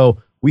the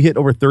show, we hit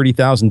over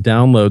 30,000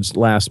 downloads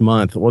last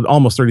month, well,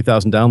 almost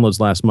 30,000 downloads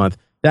last month.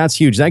 That's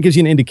huge. That gives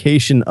you an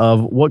indication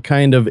of what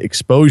kind of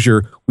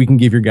exposure we can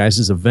give your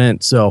guys'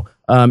 event. So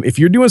if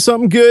you're doing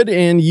something good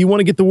and you want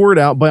to get the word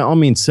out, by all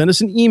means, send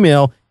us an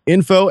email,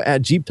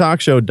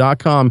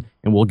 info@jeeptalkshow.com,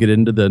 and we'll get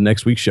into the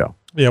next week's show.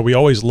 Yeah, we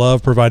always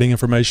love providing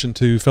information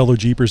to fellow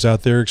Jeepers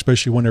out there,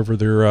 especially whenever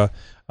there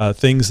are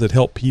things that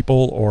help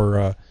people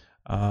or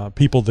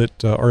people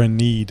that are in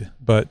need.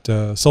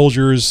 But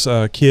soldiers,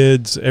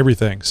 kids,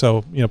 everything.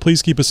 So,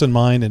 please keep us in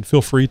mind and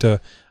feel free to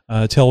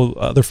tell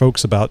other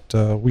folks about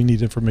we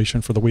need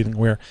information for the wheeling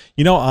wear.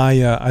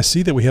 I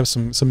see that we have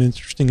some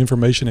interesting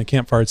information in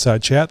Campfire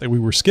Side Chat that we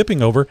were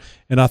skipping over,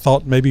 and I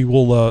thought maybe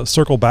we'll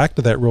circle back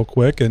to that real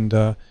quick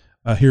and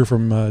hear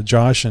from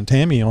Josh and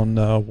Tammy on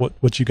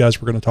what you guys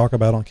were going to talk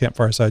about on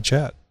Campfire Side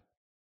Chat.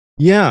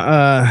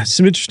 Yeah,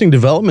 some interesting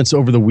developments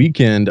over the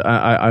weekend.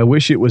 I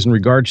wish it was in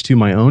regards to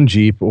my own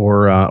Jeep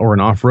or an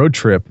off-road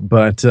trip,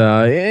 but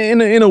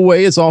in a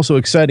way, it's also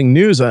exciting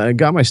news. I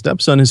got my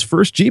stepson his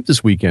first Jeep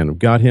this weekend.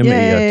 Got him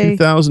a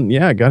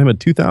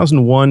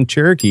 2001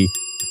 Cherokee.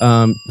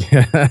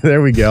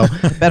 There we go.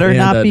 Better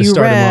not be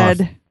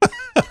red.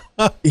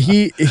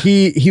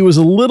 He was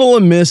a little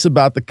amiss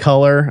about the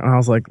color, and I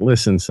was like,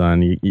 "Listen,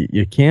 son,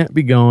 you can't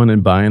be going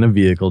and buying a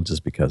vehicle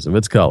just because of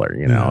its color,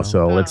 you know."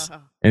 So let's.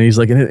 And he's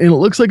like, and it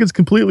looks like it's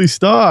completely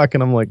stock,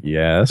 and I'm like,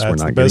 "Yes, we're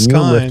not getting you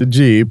a lifted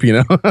Jeep, you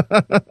know."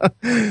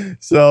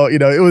 So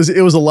it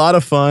was a lot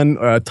of fun.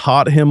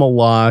 Taught him a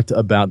lot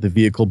about the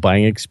vehicle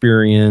buying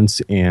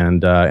experience,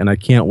 and I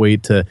can't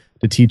wait to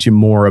teach him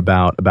more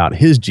about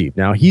his Jeep.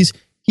 Now he's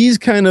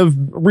kind of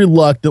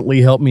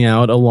reluctantly helped me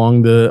out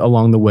along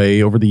the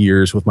way over the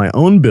years with my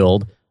own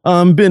build.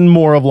 Been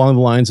more along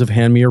the lines of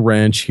hand me a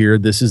wrench here,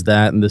 this is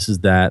that, and this is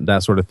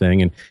that sort of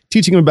thing, and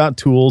teaching him about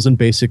tools and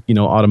basic,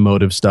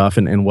 automotive stuff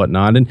and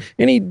whatnot. And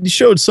he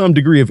showed some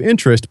degree of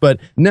interest,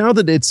 but now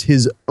that it's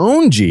his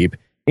own Jeep,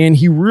 and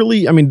he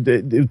really,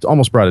 it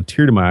almost brought a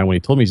tear to my eye when he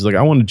told me, he's like,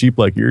 "I want a Jeep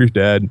like yours,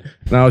 Dad."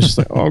 And I was just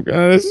like, "Oh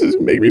God, this is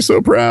making me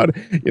so proud."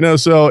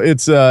 So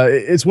it's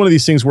one of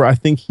these things where I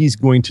think he's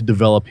going to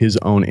develop his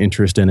own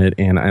interest in it.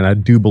 And I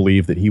do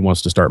believe that he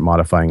wants to start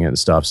modifying it and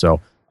stuff. So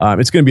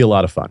it's going to be a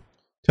lot of fun.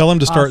 Tell him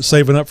to start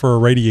saving up for a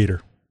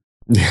radiator.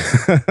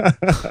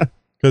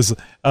 Because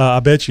I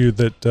bet you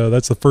that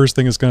that's the first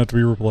thing that's going to have to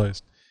be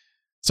replaced.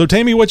 So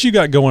Tammy, what you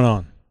got going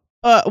on?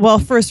 Well,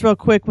 first, real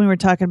quick, when we were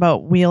talking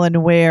about wheel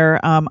and wear,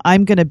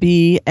 I'm going to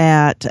be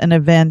at an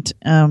event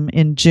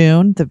in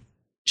June, the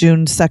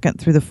June 2nd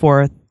through the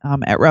 4th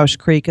at Roush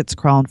Creek. It's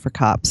Crawling for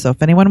Cops. So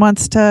if anyone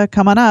wants to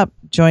come on up,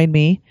 join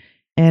me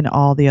and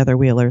all the other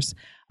wheelers.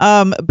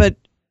 But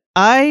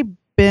I've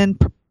been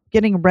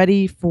getting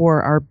ready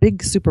for our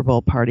big Super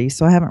Bowl party,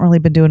 so I haven't really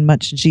been doing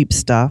much Jeep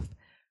stuff.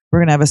 We're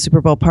going to have a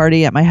Super Bowl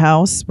party at my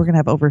house. We're going to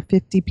have over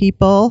 50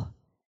 people.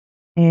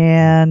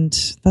 And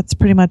that's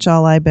pretty much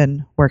all I've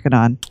been working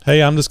on.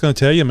 Hey, I'm just going to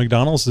tell you,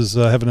 McDonald's is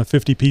having a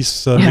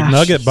 50-piece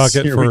McNugget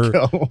bucket for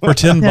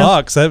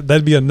 $10.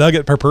 That'd be a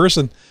nugget per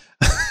person.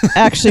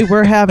 Actually,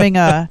 we're having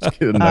a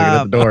nugget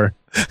at the door.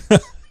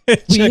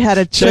 We had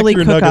a chili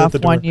cook-off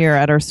one year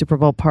at our Super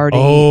Bowl party.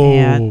 Oh,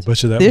 and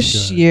bet you that this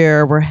was good.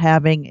 year we're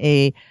having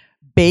a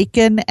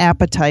bacon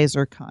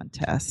appetizer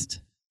contest.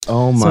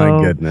 Oh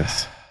my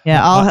goodness.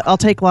 Yeah, I'll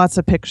take lots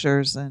of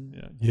pictures and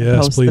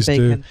post please the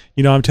bacon.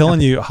 do. I'm telling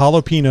you,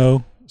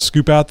 jalapeno,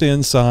 scoop out the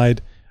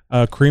inside,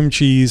 cream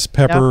cheese,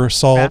 pepper,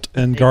 salt,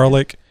 and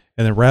garlic,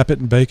 and then wrap it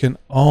in bacon.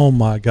 Oh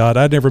my God,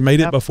 I'd never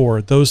made it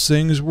before. Those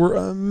things were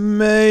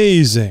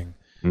amazing.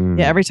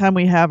 Yeah, every time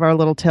we have our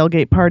little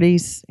tailgate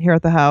parties here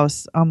at the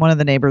house, one of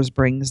the neighbors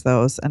brings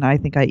those, and I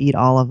think I eat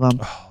all of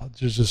them. Oh,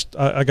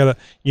 I gotta,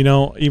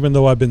 even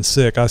though I've been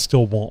sick, I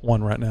still want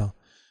one right now.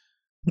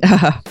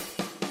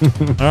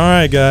 All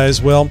right,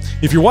 guys. Well,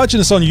 if you're watching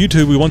us on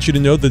YouTube, we want you to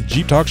know the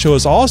Jeep Talk Show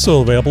is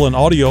also available in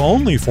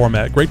audio-only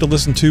format. Great to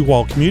listen to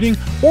while commuting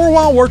or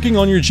while working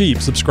on your Jeep.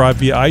 Subscribe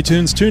via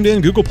iTunes,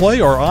 TuneIn, Google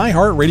Play, or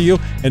iHeartRadio,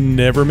 and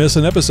never miss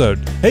an episode.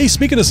 Hey,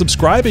 speaking of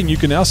subscribing, you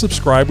can now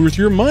subscribe with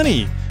your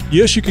money.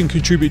 Yes, you can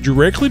contribute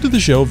directly to the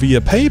show via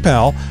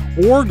PayPal,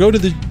 or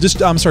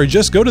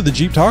just go to the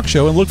Jeep Talk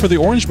Show and look for the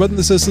orange button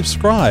that says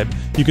subscribe.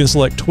 You can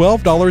select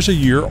 $12 a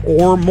year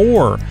or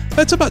more.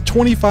 That's about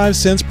 25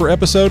 cents per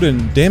episode,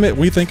 and damn it,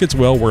 we think it's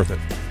well worth it.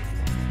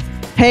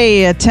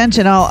 Hey,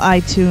 attention all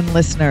iTunes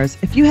listeners.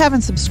 If you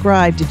haven't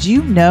subscribed, did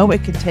you know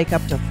it can take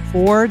up to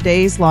 4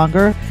 days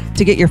longer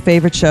to get your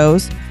favorite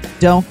shows?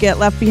 Don't get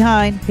left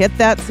behind. Hit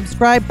that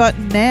subscribe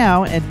button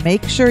now and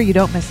make sure you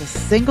don't miss a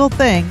single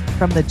thing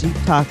from the Jeep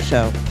Talk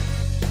Show.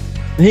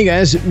 Hey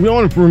guys, we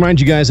want to remind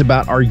you guys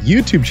about our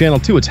YouTube channel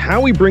too. It's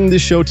how we bring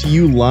this show to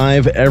you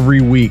live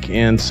every week.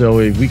 And so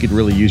if we could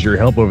really use your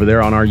help over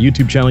there on our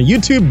YouTube channel,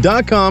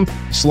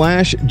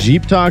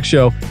 youtube.com/Jeep Talk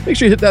Show. Make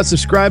sure you hit that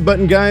subscribe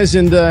button, guys.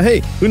 And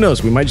hey, who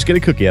knows? We might just get a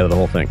cookie out of the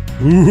whole thing.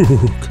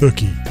 Ooh,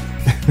 cookie.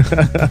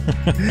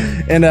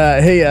 And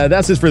hey,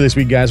 that's it for this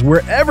week, guys.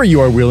 Wherever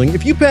you are wheeling,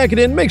 if you pack it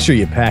in, make sure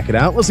you pack it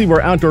out. Let's leave our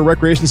outdoor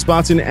recreation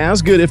spots in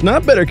as good, if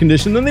not better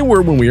condition than they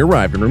were when we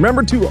arrived. And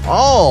remember to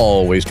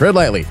always tread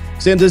lightly,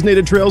 stay on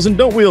designated trails, and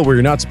don't wheel where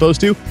you're not supposed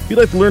to. If you'd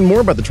like to learn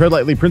more about the Tread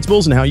Lightly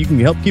principles and how you can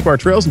help keep our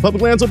trails and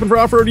public lands open for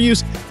off-road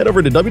use, head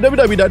over to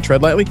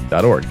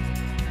www.treadlightly.org.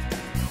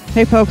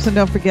 Hey folks, and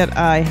don't forget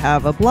I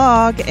have a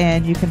blog,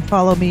 and you can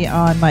follow me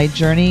on my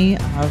journey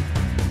of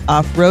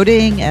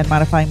off-roading and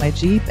modifying my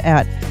Jeep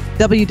at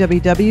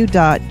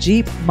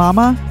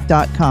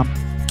www.jeepmama.com.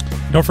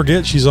 Don't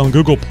forget, she's on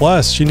Google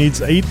Plus. She needs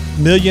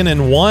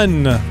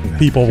 8,000,001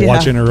 people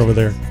watching her over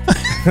there.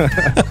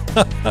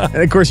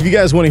 And of course, if you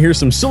guys want to hear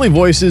some silly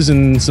voices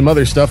and some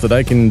other stuff that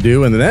I can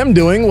do and that I'm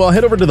doing, well,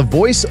 head over to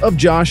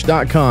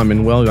thevoiceofjosh.com,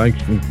 and well, I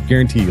can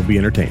guarantee you'll be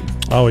entertained.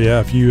 Oh yeah,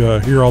 if you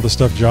hear all the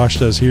stuff Josh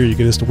does here, you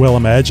can just well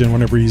imagine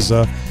whenever he's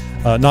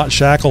not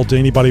shackled to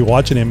anybody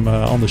watching him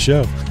on the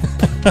show.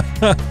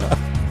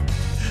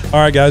 All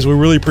right, guys, we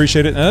really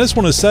appreciate it. And I just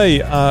want to say,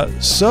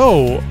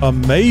 so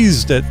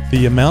amazed at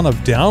the amount of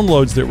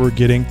downloads that we're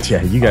getting.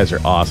 Yeah, you guys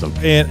are awesome.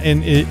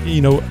 And it,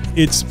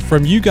 it's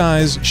from you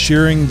guys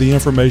sharing the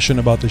information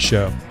about the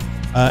show.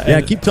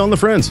 Yeah, keep telling the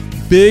friends.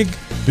 Big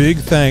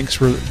thanks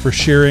for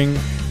sharing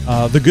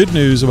the good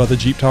news about the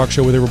Jeep Talk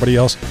Show with everybody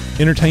else.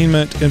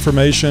 Entertainment,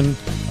 information.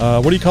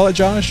 What do you call it,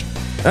 Josh?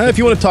 If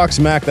you want to talk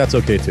smack, that's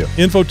okay too.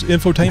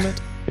 Infotainment?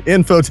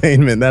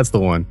 Infotainment, that's the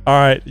one. All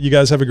right. You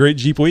guys have a great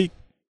Jeep week.